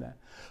put in there.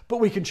 But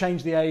we can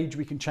change the age,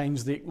 we can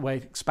change the way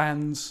it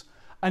expands,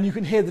 and you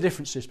can hear the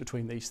differences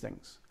between these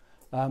things.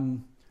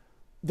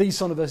 These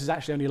soniverses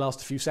actually only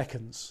last a few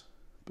seconds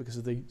because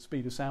of the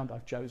speed of sound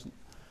I've chosen.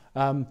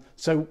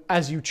 So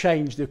as you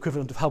change the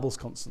equivalent of Hubble's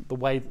constant, the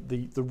way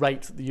the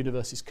rate that the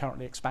universe is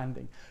currently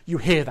expanding, you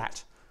hear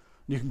that.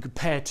 You can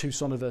compare two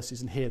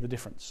soniverses and hear the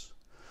difference.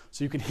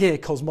 So you can hear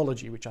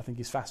cosmology, which I think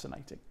is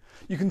fascinating.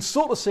 You can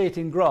sort of see it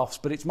in graphs,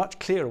 but it's much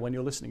clearer when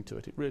you're listening to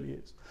it. It really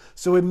is.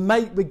 So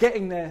we're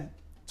getting there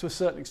to a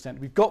certain extent.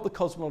 We've got the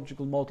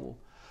cosmological model.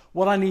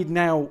 What I need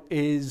now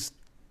is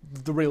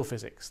the real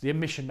physics, the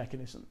emission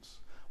mechanisms.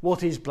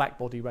 What is black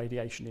body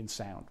radiation in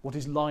sound? What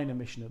is line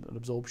emission and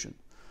absorption?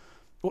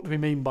 What do we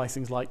mean by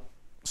things like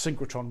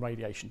synchrotron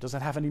radiation? Does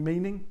that have any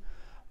meaning?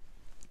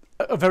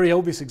 A very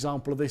obvious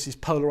example of this is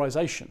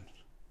polarization.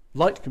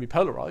 Light can be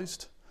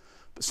polarized,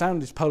 but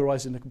sound is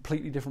polarized in a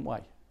completely different way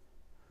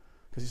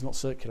because it's not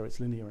circular, it's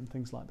linear and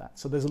things like that.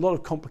 So there's a lot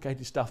of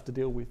complicated stuff to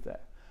deal with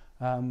there.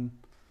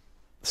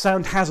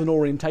 Sound has an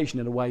orientation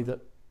in a way that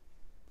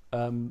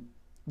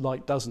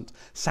light doesn't.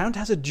 Sound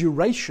has a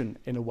duration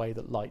in a way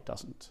that light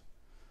doesn't.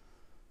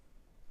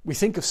 We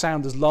think of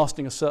sound as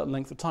lasting a certain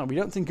length of time. We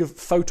don't think of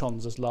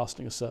photons as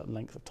lasting a certain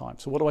length of time.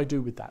 So what do I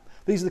do with that?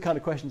 These are the kind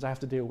of questions I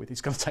have to deal with.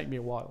 It's going to take me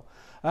a while.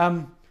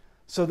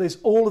 So there's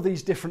all of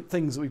these different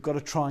things that we've got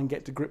to try and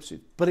get to grips with.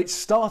 But it's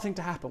starting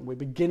to happen. We're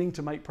beginning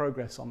to make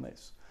progress on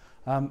this.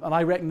 And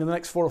I reckon in the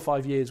next 4 or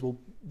 5 years we'll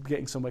be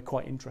getting somewhere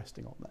quite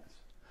interesting on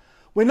this.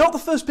 We're not the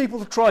first people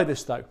to try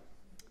this, though.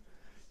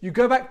 You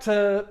go back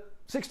to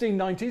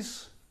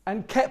 1690s,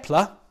 and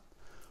Kepler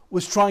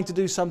was trying to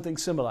do something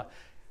similar.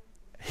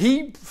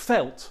 He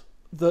felt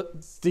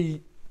that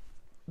the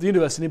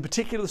universe, and in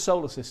particular the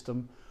solar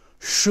system,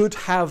 should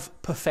have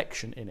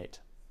perfection in it.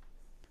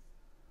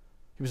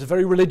 He was a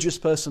very religious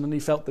person, and he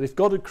felt that if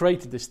God had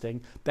created this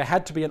thing, there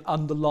had to be an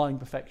underlying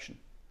perfection.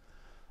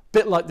 A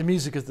bit like the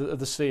music of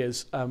the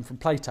spheres from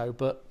Plato,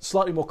 but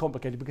slightly more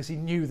complicated because he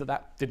knew that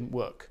that didn't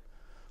work.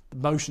 The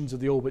motions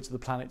of the orbits of the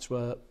planets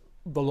were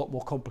a lot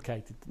more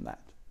complicated than that.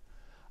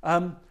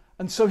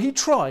 And so he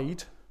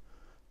tried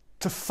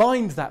to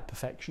find that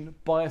perfection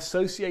by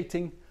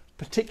associating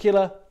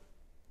particular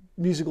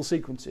musical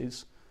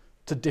sequences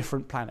to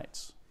different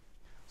planets.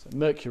 So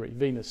Mercury,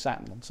 Venus,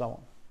 Saturn, and so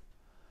on.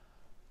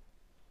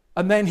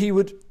 And then he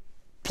would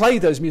play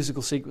those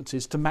musical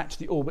sequences to match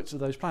the orbits of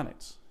those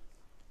planets.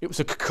 It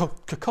was a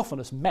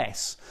cacophonous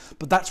mess,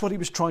 but that's what he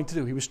was trying to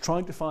do. He was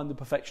trying to find the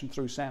perfection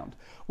through sound.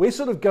 We're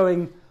sort of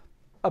going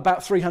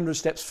about 300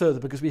 steps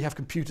further because we have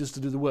computers to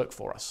do the work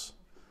for us.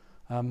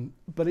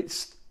 But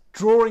it's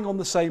drawing on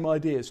the same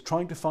ideas,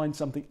 trying to find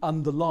something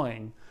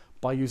underlying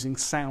by using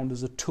sound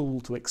as a tool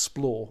to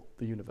explore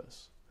the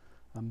universe.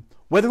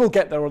 Whether we'll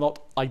get there or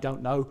not, I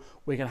don't know.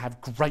 We're going to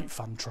have great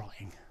fun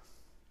trying.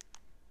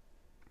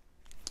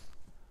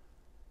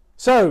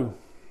 So,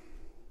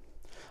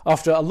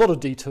 after a lot of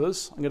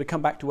detours, I'm going to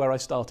come back to where I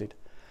started.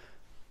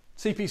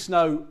 C.P.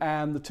 Snow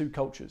and the two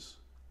cultures.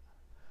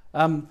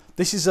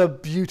 This is a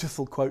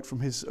beautiful quote from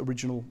his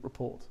original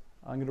report.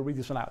 I'm going to read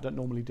this one out. I don't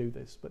normally do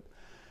this, but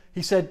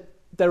he said,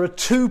 there are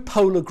two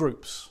polar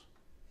groups.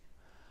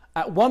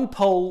 At one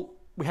pole,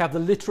 we have the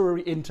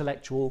literary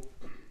intellectual,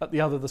 at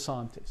the other, the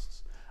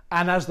scientists.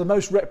 And as the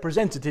most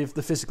representative,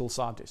 the physical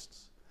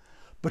scientists.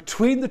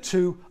 Between the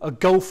two, a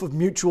gulf of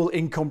mutual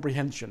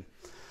incomprehension.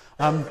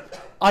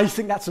 I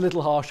think that's a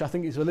little harsh. I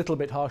think it's a little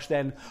bit harsh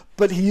then.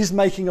 But he is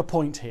making a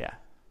point here.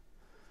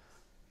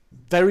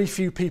 Very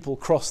few people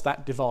cross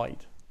that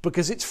divide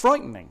because it's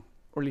frightening,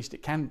 or at least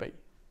it can be.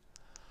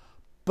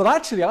 But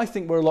actually, I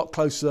think we're a lot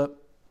closer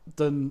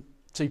than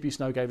C.P.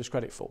 Snow gave us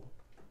credit for.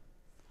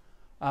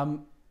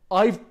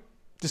 I've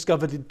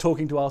discovered in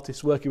talking to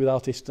artists, working with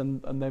artists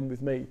and then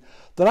with me,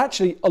 that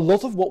actually a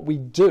lot of what we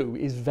do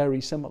is very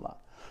similar.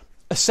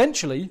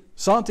 Essentially,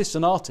 scientists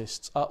and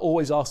artists are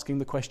always asking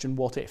the question,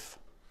 what if?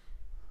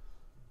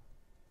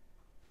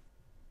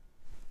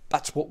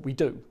 That's what we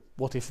do.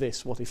 What if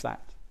this? What if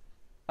that?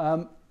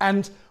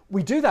 And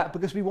we do that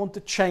because we want to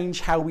change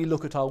how we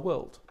look at our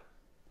world.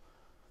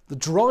 The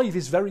drive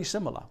is very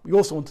similar. We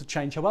also want to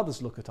change how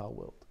others look at our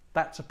world.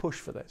 That's a push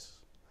for this.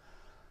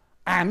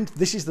 And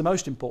this is the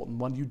most important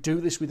one. You do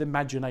this with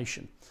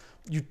imagination.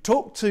 You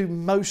talk to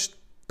most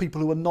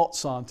people who are not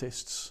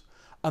scientists,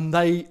 and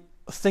they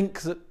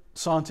think that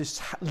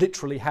scientists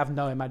literally have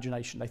no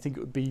imagination. They think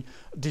it would be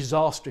a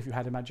disaster if you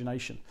had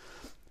imagination.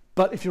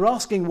 But if you're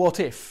asking what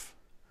if,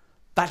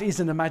 that is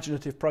an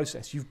imaginative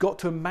process. You've got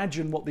to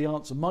imagine what the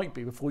answer might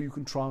be before you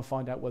can try and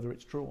find out whether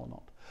it's true or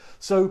not.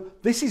 So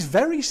this is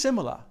very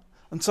similar.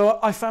 And so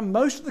I found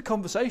most of the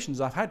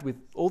conversations I've had with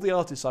all the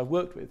artists I've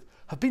worked with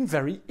have been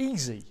very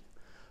easy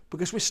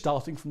because we're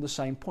starting from the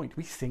same point.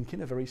 We think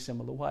in a very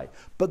similar way.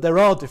 But there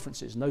are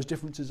differences, and those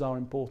differences are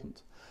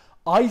important.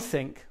 I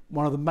think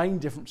one of the main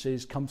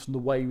differences comes from the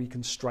way we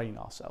constrain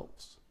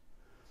ourselves.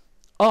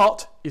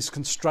 Art is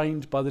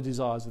constrained by the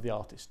desires of the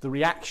artist, the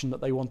reaction that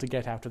they want to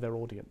get out of their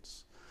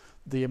audience,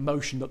 the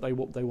emotion that they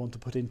want to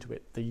put into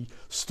it, the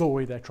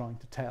story they're trying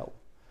to tell.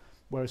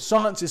 Whereas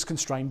science is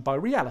constrained by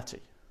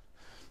reality.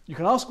 You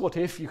can ask what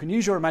if, you can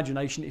use your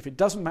imagination. If it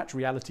doesn't match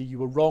reality, you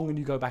were wrong and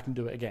you go back and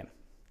do it again.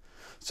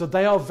 So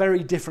they are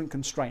very different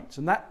constraints,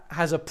 and that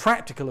has a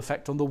practical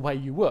effect on the way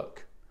you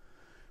work.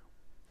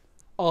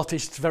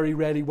 Artists very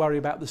rarely worry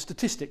about the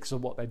statistics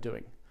of what they're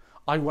doing.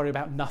 I worry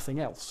about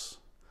nothing else.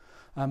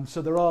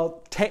 So there are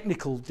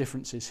technical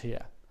differences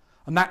here,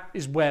 and that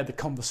is where the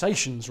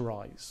conversations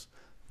rise.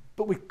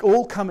 But we're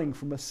all coming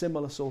from a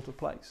similar sort of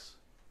place.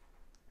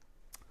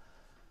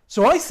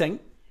 So I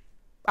think,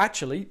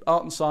 actually,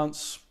 art and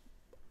science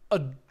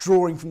are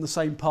drawing from the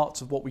same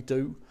parts of what we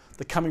do.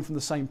 They're coming from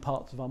the same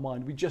parts of our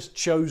mind. We've just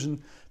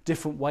chosen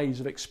different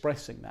ways of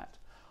expressing that.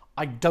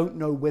 I don't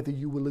know whether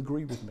you will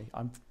agree with me.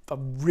 I'm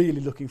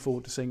really looking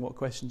forward to seeing what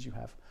questions you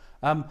have.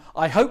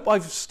 I hope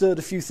I've stirred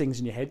a few things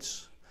in your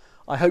heads.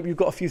 I hope you've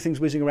got a few things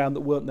whizzing around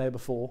that weren't there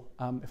before.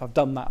 If I've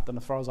done that, then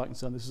as far as I'm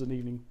concerned, this is an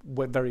evening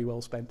very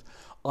well spent.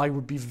 I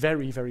would be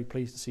very, very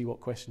pleased to see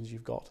what questions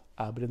you've got.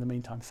 But in the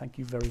meantime, thank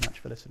you very much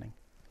for listening.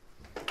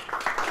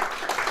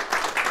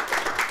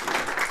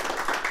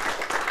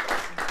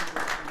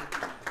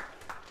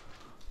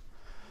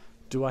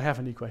 Do I have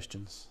any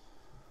questions?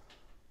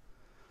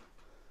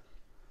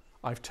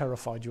 I've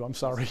terrified you, I'm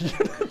sorry.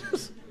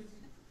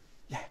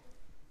 Yeah.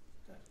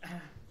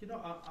 You know,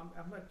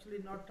 I'm actually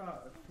not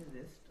a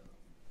physicist.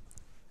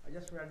 I I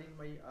just read in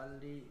my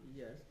early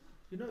years.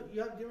 You know,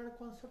 you have given a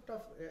concept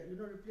of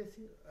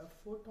replacing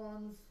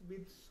photons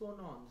with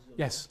sonons.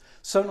 Yes,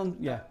 sonon.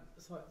 Yeah.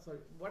 Sorry.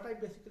 What I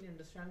basically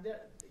understand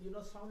there,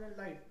 sound and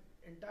light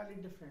entirely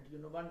different.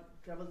 One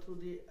travel through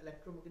the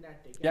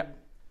electromagnetic. Yep. And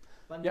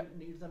one Yep.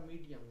 needs a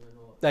medium.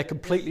 They're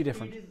completely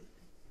different. Speed is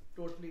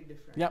totally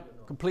different.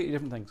 Yep. Completely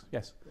different things.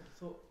 Yes.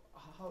 So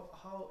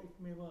how it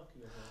may work?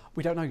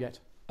 We don't know yet.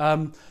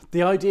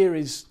 The idea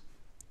is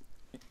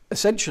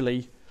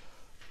essentially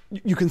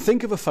you can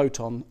think of a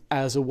photon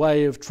as a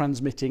way of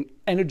transmitting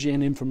energy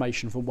and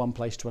information from one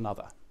place to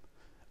another.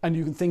 And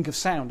you can think of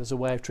sound as a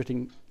way of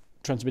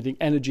transmitting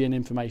energy and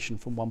information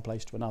from one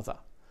place to another.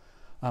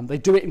 They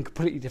do it in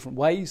completely different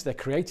ways. They're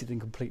created in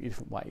completely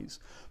different ways.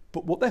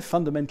 But what they're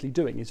fundamentally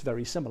doing is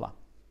very similar.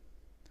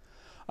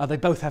 They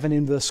both have an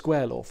inverse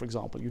square law, for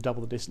example. You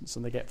double the distance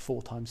and they get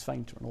 4 times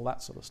fainter and all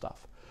that sort of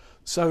stuff.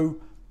 So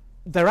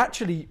they're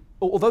actually,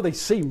 although they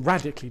seem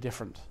radically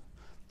different,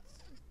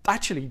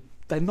 actually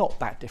they're not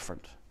that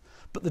different.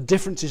 But the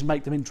differences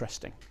make them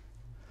interesting.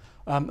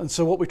 And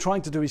so what we're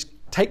trying to do is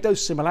take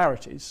those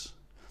similarities,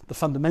 the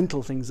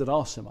fundamental things that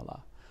are similar,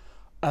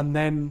 and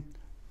then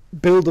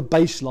build a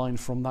baseline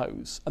from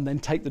those, and then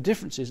take the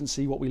differences and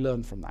see what we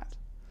learn from that.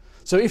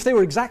 So if they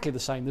were exactly the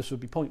same, this would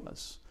be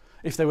pointless.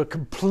 If they were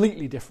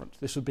completely different,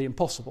 this would be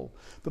impossible.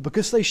 But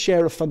because they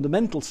share a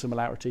fundamental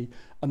similarity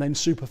and then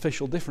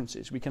superficial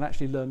differences, we can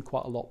actually learn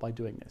quite a lot by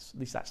doing this. At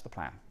least that's the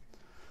plan.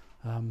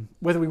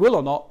 Whether we will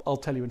or not, I'll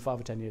tell you in 5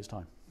 or 10 years'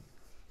 time.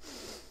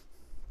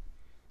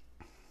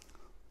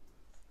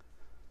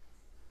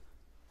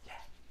 Yeah.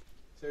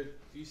 So do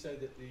you say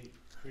that the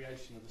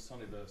creation of the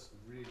soniverse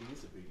really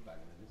is a Big Bang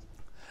then, isn't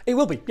it? It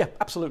will be, yeah,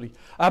 absolutely.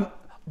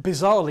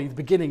 Bizarrely, the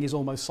beginning is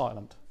almost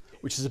silent,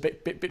 which is a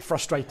bit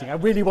frustrating. I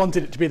really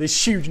wanted it to be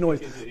this huge noise,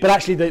 but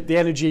actually the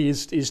energy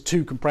is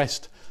too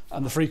compressed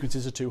and the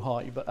frequencies are too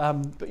high.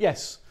 But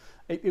yes,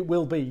 it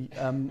will be,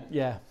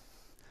 yeah.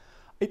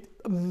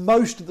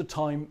 Most of the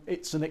time,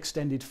 it's an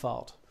extended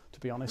fart, to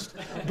be honest.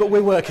 But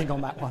we're working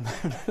on that one.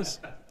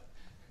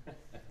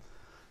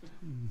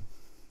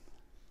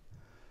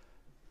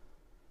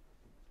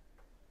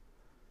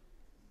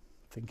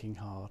 Thinking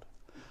hard.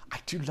 I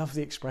do love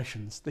the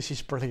expressions. This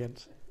is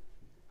brilliant.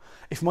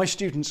 If my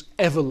students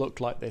ever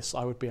looked like this,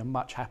 I would be a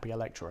much happier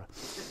lecturer.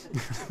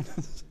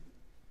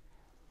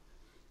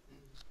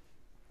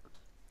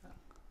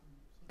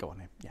 Go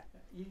on, yeah.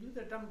 You use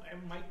the term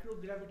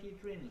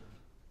microgravity training.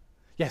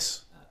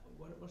 Yes.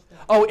 What's that?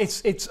 Oh,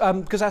 it's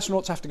because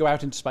astronauts have to go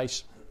out into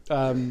space.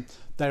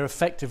 They're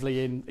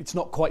effectively in. It's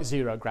not quite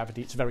zero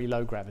gravity. It's very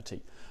low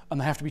gravity,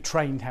 and they have to be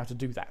trained how to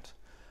do that.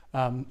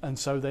 And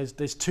so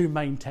there's 2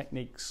 main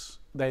techniques.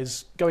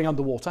 There's going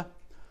underwater,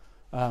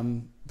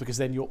 because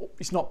then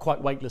it's not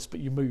quite weightless, but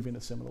you move in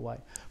a similar way.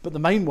 But the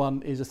main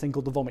one is a thing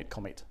called the vomit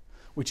comet,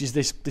 which is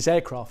this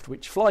aircraft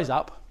which flies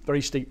up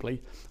very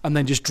steeply and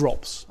then just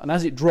drops. And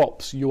as it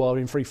drops, you are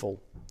in free fall.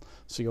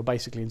 So you're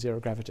basically in zero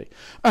gravity.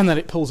 And then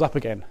it pulls up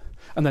again,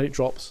 and then it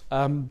drops.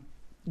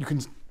 You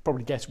can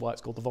probably guess why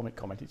it's called the vomit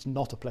comet. It's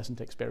not a pleasant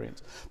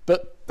experience.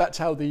 But that's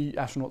how the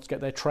astronauts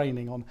get their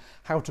training on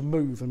how to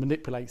move and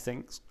manipulate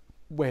things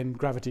when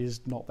gravity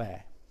is not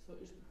there. So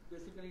it's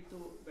basically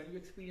when you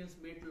experience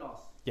weight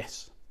loss.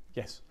 Yes.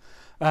 Yes,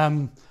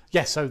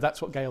 so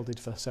that's what Gail did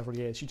for several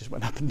years. She just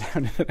went up and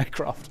down in an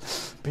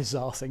aircraft.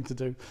 Bizarre thing to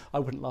do. I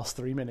wouldn't last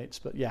 3 minutes,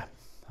 but yeah.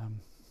 Sorry,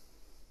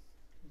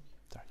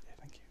 yeah,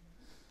 thank you.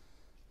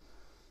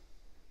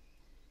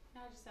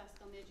 Can I just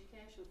ask on the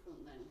educational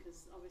front then?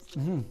 Because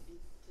obviously in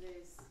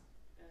today's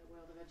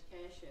world of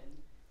education,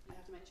 you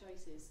have to make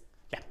choices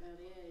at an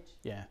early age.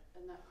 Yeah.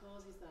 And that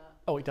causes that.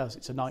 Oh, it does.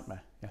 It's a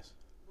nightmare, yes.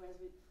 Whereas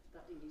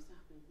that didn't used to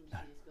happen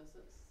 100 years ago. So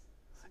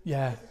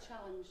Yeah. it's a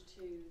challenge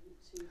to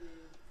the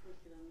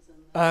curriculums and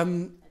the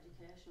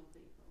educational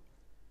people.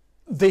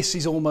 This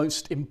is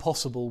almost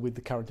impossible with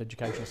the current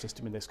educational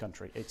system in this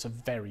country. It's a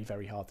very,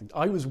 very hard thing.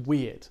 I was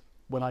weird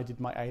when I did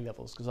my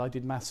A-levels because I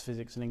did maths,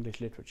 physics and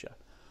English literature.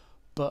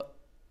 But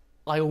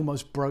I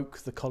almost broke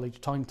the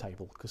college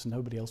timetable because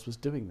nobody else was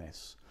doing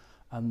this.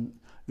 And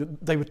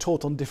they were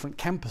taught on different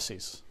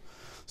campuses.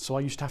 So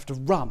I used to have to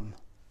run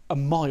a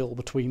mile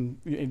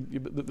between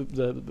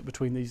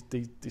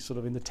these sort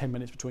of in the 10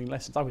 minutes between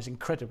lessons. I was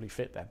incredibly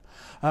fit then.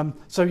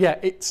 So yeah,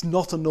 it's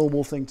not a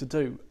normal thing to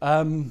do.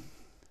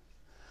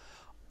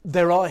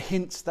 There are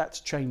hints that's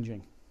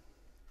changing.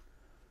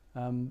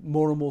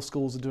 More and more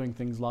schools are doing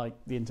things like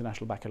the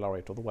International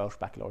Baccalaureate or the Welsh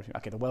Baccalaureate.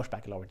 Okay, the Welsh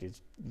Baccalaureate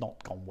has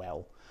not gone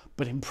well,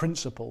 but in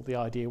principle the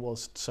idea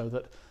was so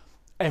that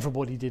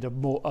everybody did a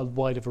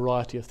wider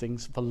variety of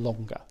things for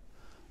longer.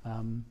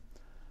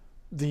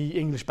 The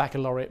English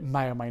Baccalaureate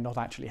may or may not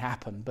actually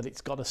happen, but it's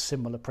got a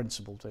similar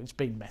principle to it. It's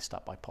being messed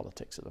up by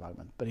politics at the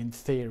moment, but in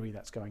theory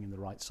that's going in the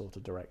right sort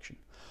of direction.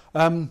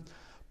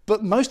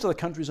 But most other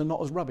countries are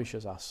not as rubbish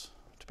as us,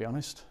 to be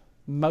honest.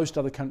 Most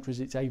other countries,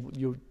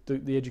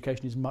 the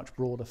education is much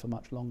broader for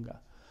much longer.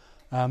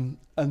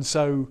 And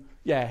so,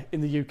 yeah, in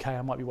the UK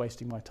I might be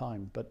wasting my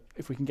time, but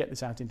if we can get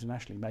this out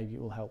internationally, maybe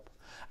it will help.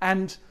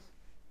 And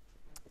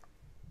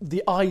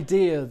the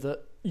idea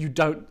that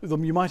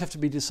you might have to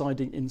be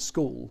deciding in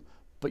school,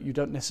 but you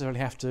don't necessarily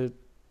have to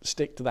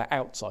stick to that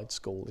outside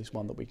school is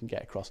one that we can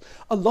get across.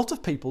 A lot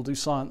of people do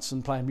science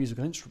and play a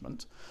musical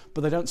instrument,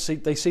 but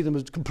they see them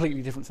as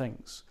completely different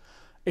things.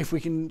 If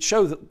we can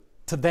show that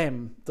to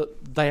them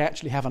that they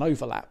actually have an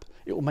overlap,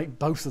 it will make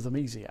both of them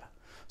easier.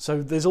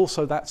 So there's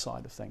also that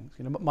side of things.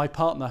 You know, my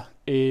partner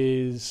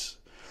is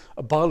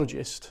a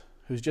biologist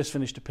who's just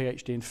finished a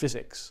PhD in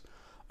physics,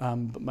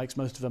 but makes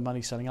most of her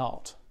money selling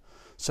art.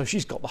 So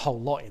she's got the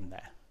whole lot in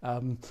there.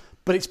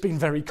 But it's been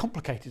very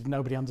complicated.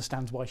 Nobody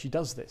understands why she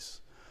does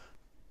this.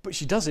 But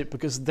she does it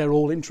because they're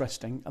all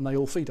interesting and they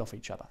all feed off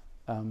each other.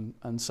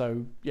 And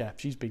so, yeah,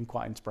 she's been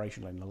quite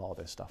inspirational in a lot of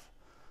this stuff.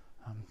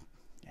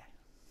 Yeah.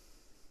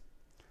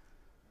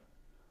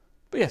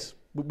 But yes,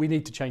 we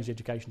need to change the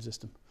education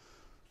system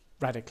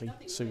radically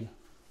soon.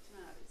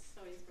 It's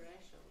so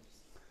inspirational.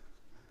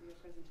 Your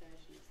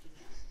presentation.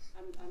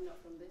 I'm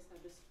not from this. I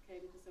just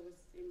came because I was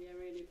in the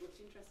area and it looked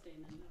interesting.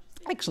 And I just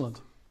think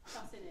Excellent.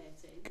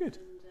 Fascinating. Good.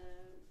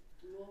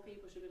 And more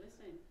people should be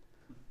listening.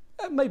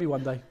 Maybe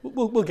one day.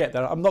 We'll get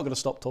there. I'm not going to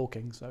stop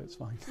talking, so it's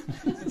fine.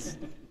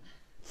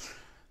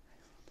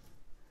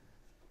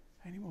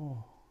 Any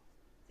more?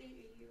 So are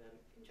you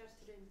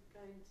interested in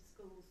going into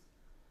schools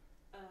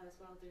as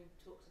well, doing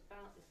talks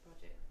about this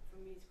project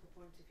from a musical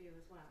point of view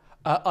as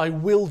well? I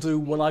will do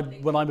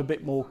when I'm a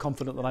bit more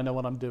confident that I know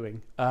what I'm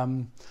doing. How far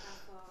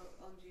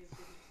on do you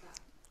think that?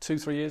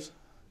 2-3 years.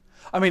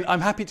 I mean,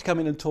 I'm happy to come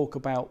in and talk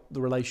about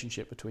the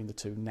relationship between the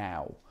two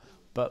now,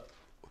 but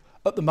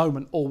at the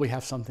moment, all we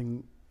have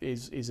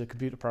is a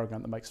computer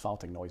program that makes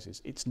farting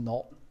noises.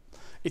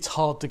 It's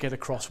hard to get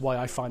across why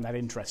I find that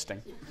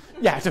interesting.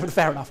 Yeah,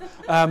 fair enough.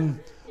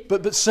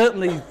 But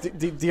certainly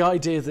the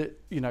idea that,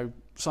 you know,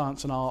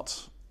 science and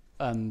art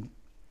and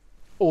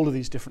all of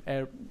these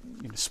different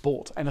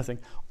sport, anything,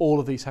 all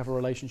of these have a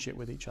relationship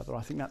with each other.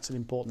 I think that's an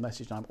important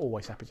message, and I'm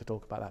always happy to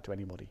talk about that to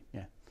anybody.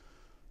 Yeah,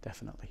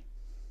 definitely.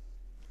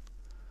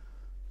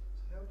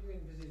 How do you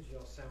envisage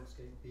your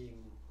soundscape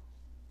being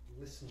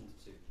listened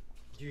to?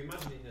 Do you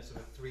imagine it in a sort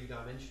of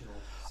three-dimensional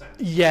sense?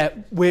 Yeah,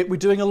 we're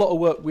doing a lot of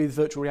work with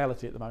virtual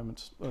reality at the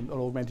moment, and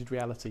augmented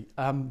reality,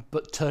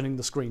 but turning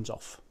the screens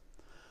off.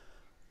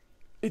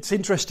 It's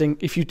interesting,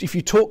 if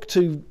you talk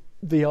to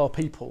VR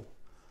people,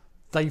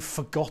 they've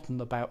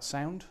forgotten about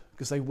sound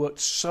because they worked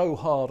so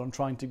hard on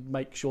trying to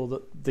make sure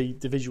that the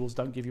visuals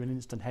don't give you an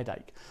instant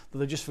headache, that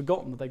they've just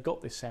forgotten that they've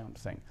got this sound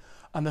thing.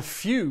 And a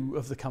few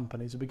of the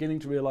companies are beginning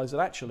to realise that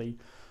actually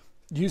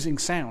using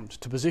sound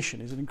to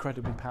position is an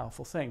incredibly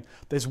powerful thing.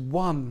 There's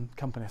one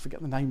company, I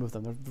forget the name of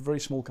them, they're a very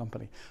small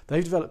company.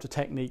 They've developed a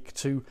technique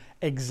to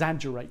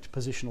exaggerate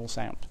positional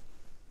sound.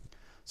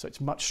 So it's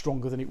much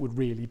stronger than it would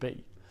really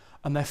be.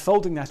 And they're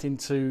folding that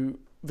into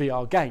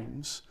VR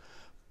games,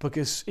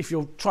 because if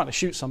you're trying to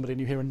shoot somebody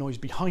and you hear a noise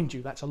behind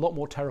you, that's a lot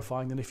more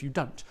terrifying than if you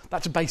don't.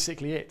 That's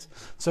basically it.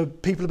 So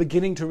people are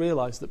beginning to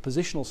realise that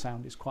positional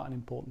sound is quite an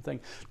important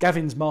thing.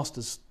 Gavin's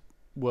master's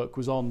work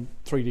was on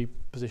 3D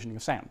positioning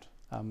of sound.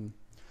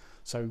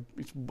 So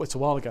it's a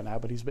while ago now,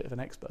 but he's a bit of an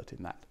expert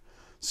in that.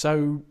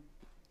 So,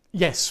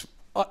 yes,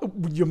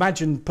 you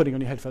imagine putting on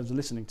your headphones and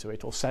listening to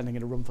it, or standing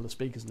in a room full of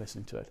speakers and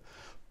listening to it.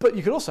 But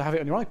you could also have it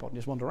on your iPod and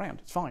just wander around.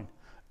 It's fine.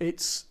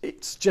 It's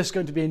just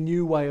going to be a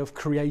new way of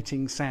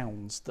creating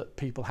sounds that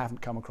people haven't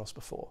come across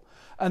before.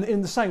 And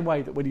in the same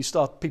way that when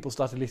people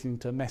started listening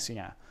to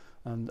Messiaen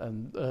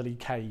and early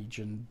Cage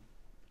and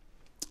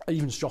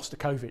even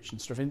Shostakovich and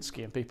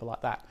Stravinsky and people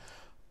like that,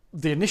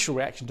 the initial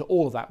reaction to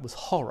all of that was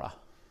horror.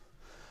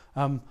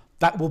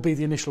 That will be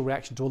the initial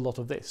reaction to a lot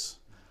of this.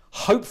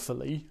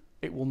 Hopefully,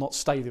 it will not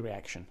stay the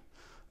reaction,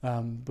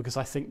 because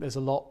I think there's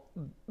a lot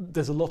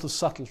of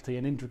subtlety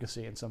and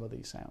intricacy in some of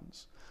these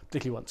sounds,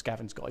 particularly once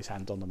Gavin's got his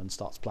hand on them and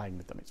starts playing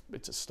with them.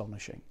 It's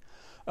astonishing.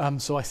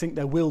 So I think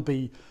there will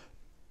be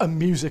a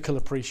musical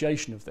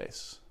appreciation of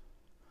this,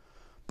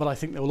 but I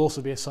think there will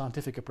also be a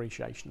scientific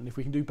appreciation. And if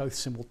we can do both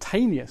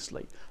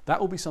simultaneously, that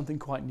will be something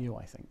quite new,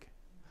 I think.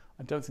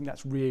 I don't think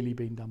that's really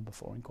been done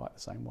before in quite the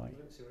same way.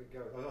 Let's see where it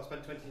goes. I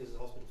spent 20 years as a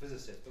hospital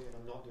physicist, but when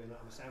I'm not doing that,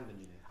 I'm a sound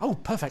engineer. Oh,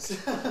 perfect.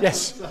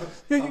 Yes. So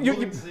I'm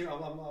willing to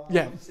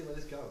see where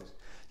this goes.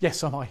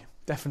 Yes, am I.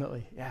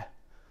 Definitely, yeah.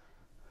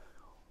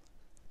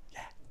 Yeah.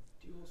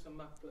 Do you also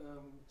map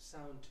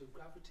sound to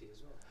gravity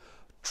as well?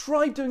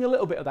 Tried doing a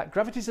little bit of that.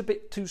 Gravity's a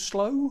bit too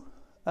slow.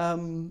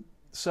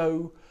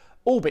 So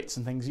orbits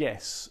and things,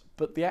 yes.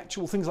 But the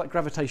actual things like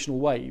gravitational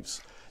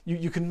waves,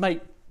 you can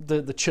make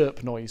the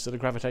chirp noise that a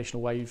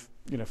gravitational wave,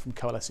 from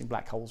coalescing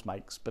black holes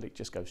makes, but it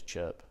just goes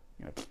chirp.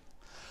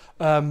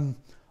 And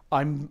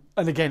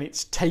again,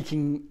 it's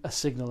taking a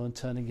signal and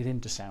turning it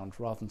into sound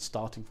rather than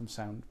starting from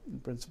sound in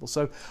principle.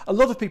 So a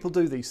lot of people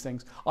do these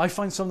things. I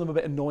find some of them a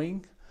bit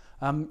annoying.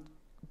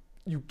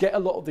 You get a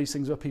lot of these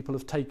things where people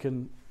have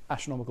taken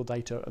astronomical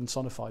data and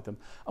sonified them,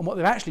 and what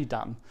they've actually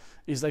done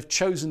is they've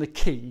chosen a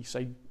key,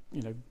 say,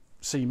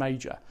 C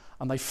major,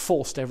 and they've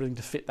forced everything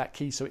to fit that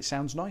key so it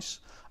sounds nice.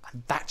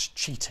 And that's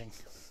cheating.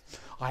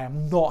 I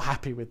am not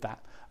happy with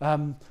that.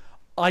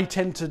 I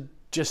tend to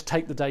just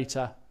take the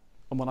data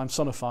and when I'm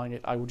sonifying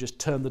it, I will just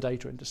turn the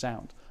data into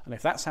sound. And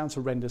if that sounds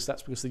horrendous,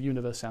 that's because the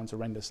universe sounds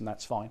horrendous, and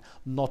that's fine.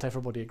 Not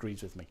everybody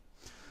agrees with me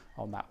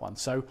on that one.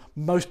 So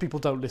most people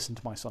don't listen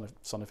to my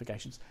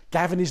sonifications.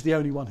 Gavin is the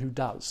only one who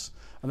does.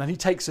 And then he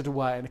takes it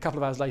away, and a couple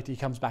of hours later he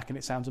comes back and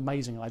it sounds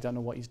amazing, and I don't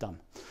know what he's done.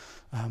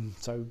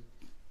 So,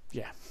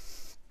 yeah.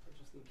 I'm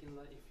just thinking,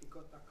 like, if you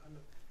got that kind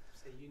of,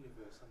 say,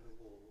 universe on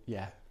the wall,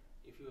 Yeah.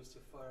 if you was to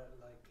fire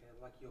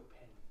like your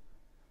pen,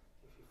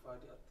 if you fired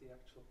it at the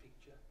actual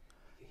picture,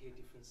 you hear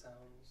different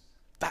sounds.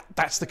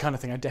 That's the kind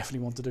of thing I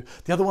definitely want to do.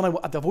 The other one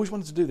I've always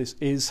wanted to do this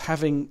is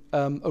having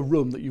a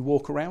room that you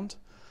walk around,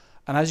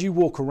 and as you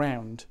walk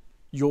around,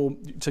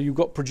 so you've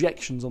got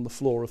projections on the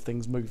floor of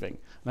things moving,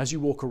 and as you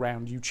walk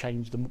around, you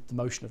change the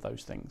motion of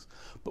those things.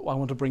 But I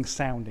want to bring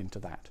sound into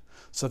that,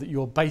 so that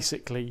you're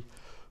basically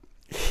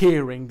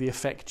hearing the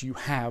effect you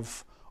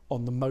have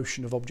on the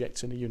motion of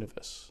objects in the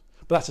universe.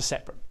 But that's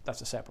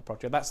a separate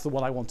project. That's the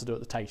one I want to do at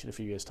the Tate in a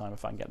few years' time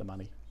if I can get the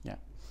money. Yeah,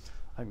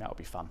 I think that would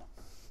be fun.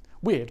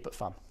 Weird, but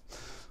fun.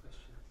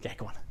 Yeah,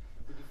 go on.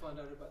 Did you find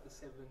out about the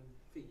 7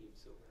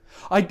 thieves?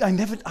 I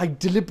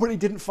deliberately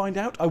didn't find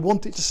out. I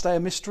want it to stay a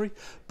mystery.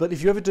 But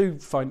if you ever do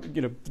find,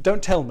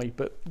 don't tell me.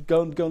 But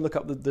go and look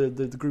up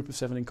the group of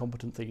 7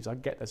 incompetent thieves.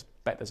 Bet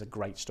there's a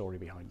great story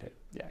behind it.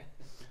 Yeah.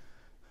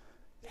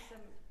 Are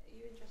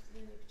you interested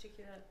in any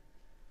particular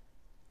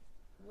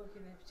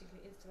working in a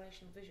particular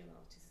installation visual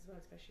artist as well,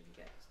 especially if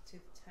you get to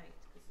the Tate?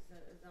 Because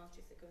there's an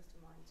artist that goes to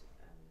mind.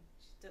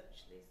 She's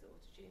Dutch, Lisa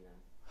Ortagino.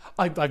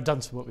 I've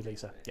done some work with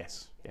Lisa.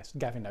 Yes.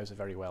 Gavin knows her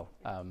very well.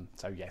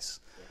 So yes.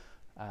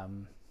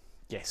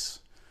 Yes,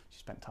 she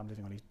spent time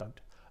living on his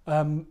boat.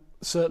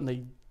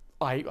 Certainly,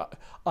 I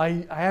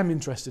am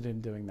interested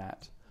in doing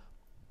that,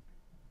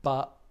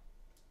 but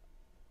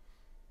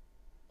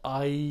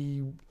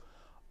I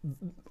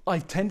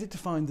tended to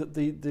find that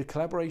the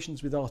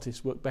collaborations with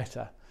artists work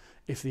better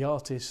if the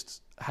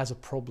artist has a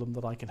problem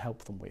that I can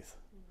help them with,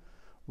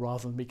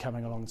 rather than me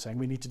coming along and saying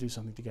we need to do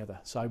something together.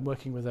 So I'm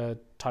working with a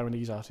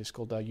Taiwanese artist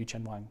called Yu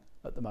Chen Wang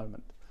at the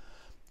moment,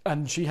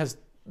 and she has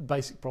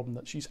basic problem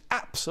that she's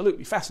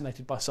absolutely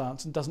fascinated by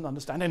science and doesn't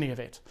understand any of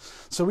it.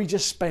 So we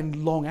just spend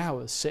long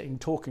hours sitting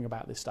talking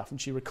about this stuff, and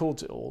she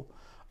records it all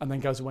and then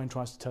goes away and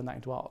tries to turn that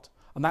into art.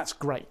 And that's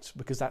great,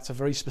 because that's a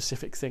very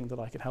specific thing that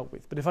I can help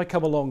with. But if I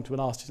come along to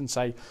an artist and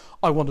say,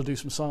 I want to do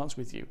some science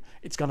with you,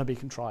 it's going to be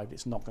contrived,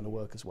 it's not going to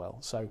work as well.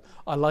 So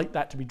I like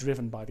that to be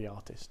driven by the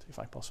artist, if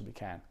I possibly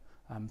can.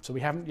 So we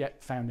haven't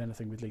yet found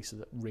anything with Lisa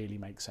that really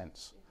makes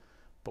sense,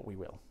 but we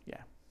will,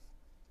 yeah.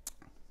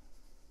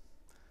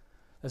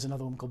 There's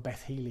another woman called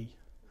Beth Healy,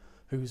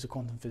 who's a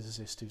quantum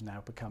physicist who's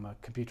now become a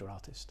computer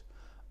artist.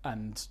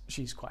 And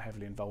she's quite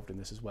heavily involved in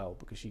this as well,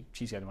 because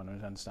she's the only one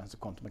who understands the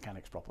quantum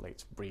mechanics properly.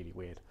 It's really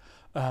weird.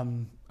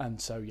 And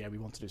so, yeah, we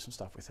want to do some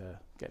stuff with her,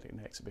 get an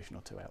exhibition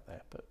or 2 out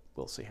there, but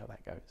we'll see how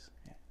that goes.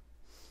 Yeah.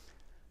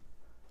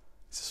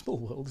 It's a small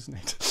world, isn't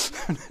it?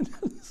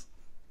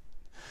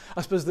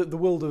 I suppose that the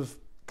world of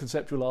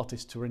conceptual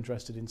artists who are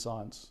interested in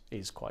science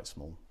is quite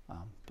small,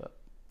 but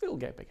it'll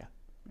get bigger.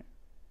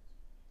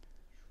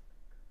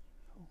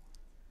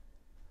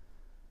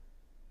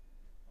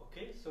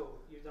 Okay, so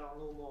if there are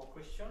no more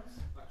questions,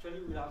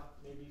 actually we'll have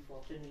maybe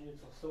for 10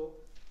 minutes or so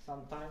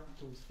some time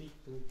to speak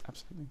to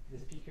Absolutely. the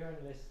speaker in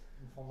a less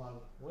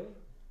informal way.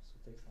 So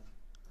take some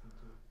time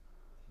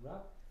to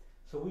wrap.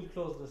 So we'll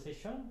close the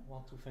session. I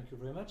want to thank you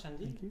very much,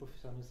 Andy,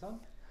 Professor Newsam.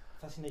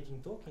 Fascinating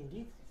talk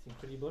indeed. It's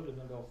incredible the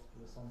number of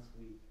lessons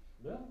we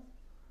learned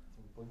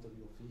from the point of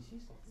view of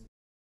physicists.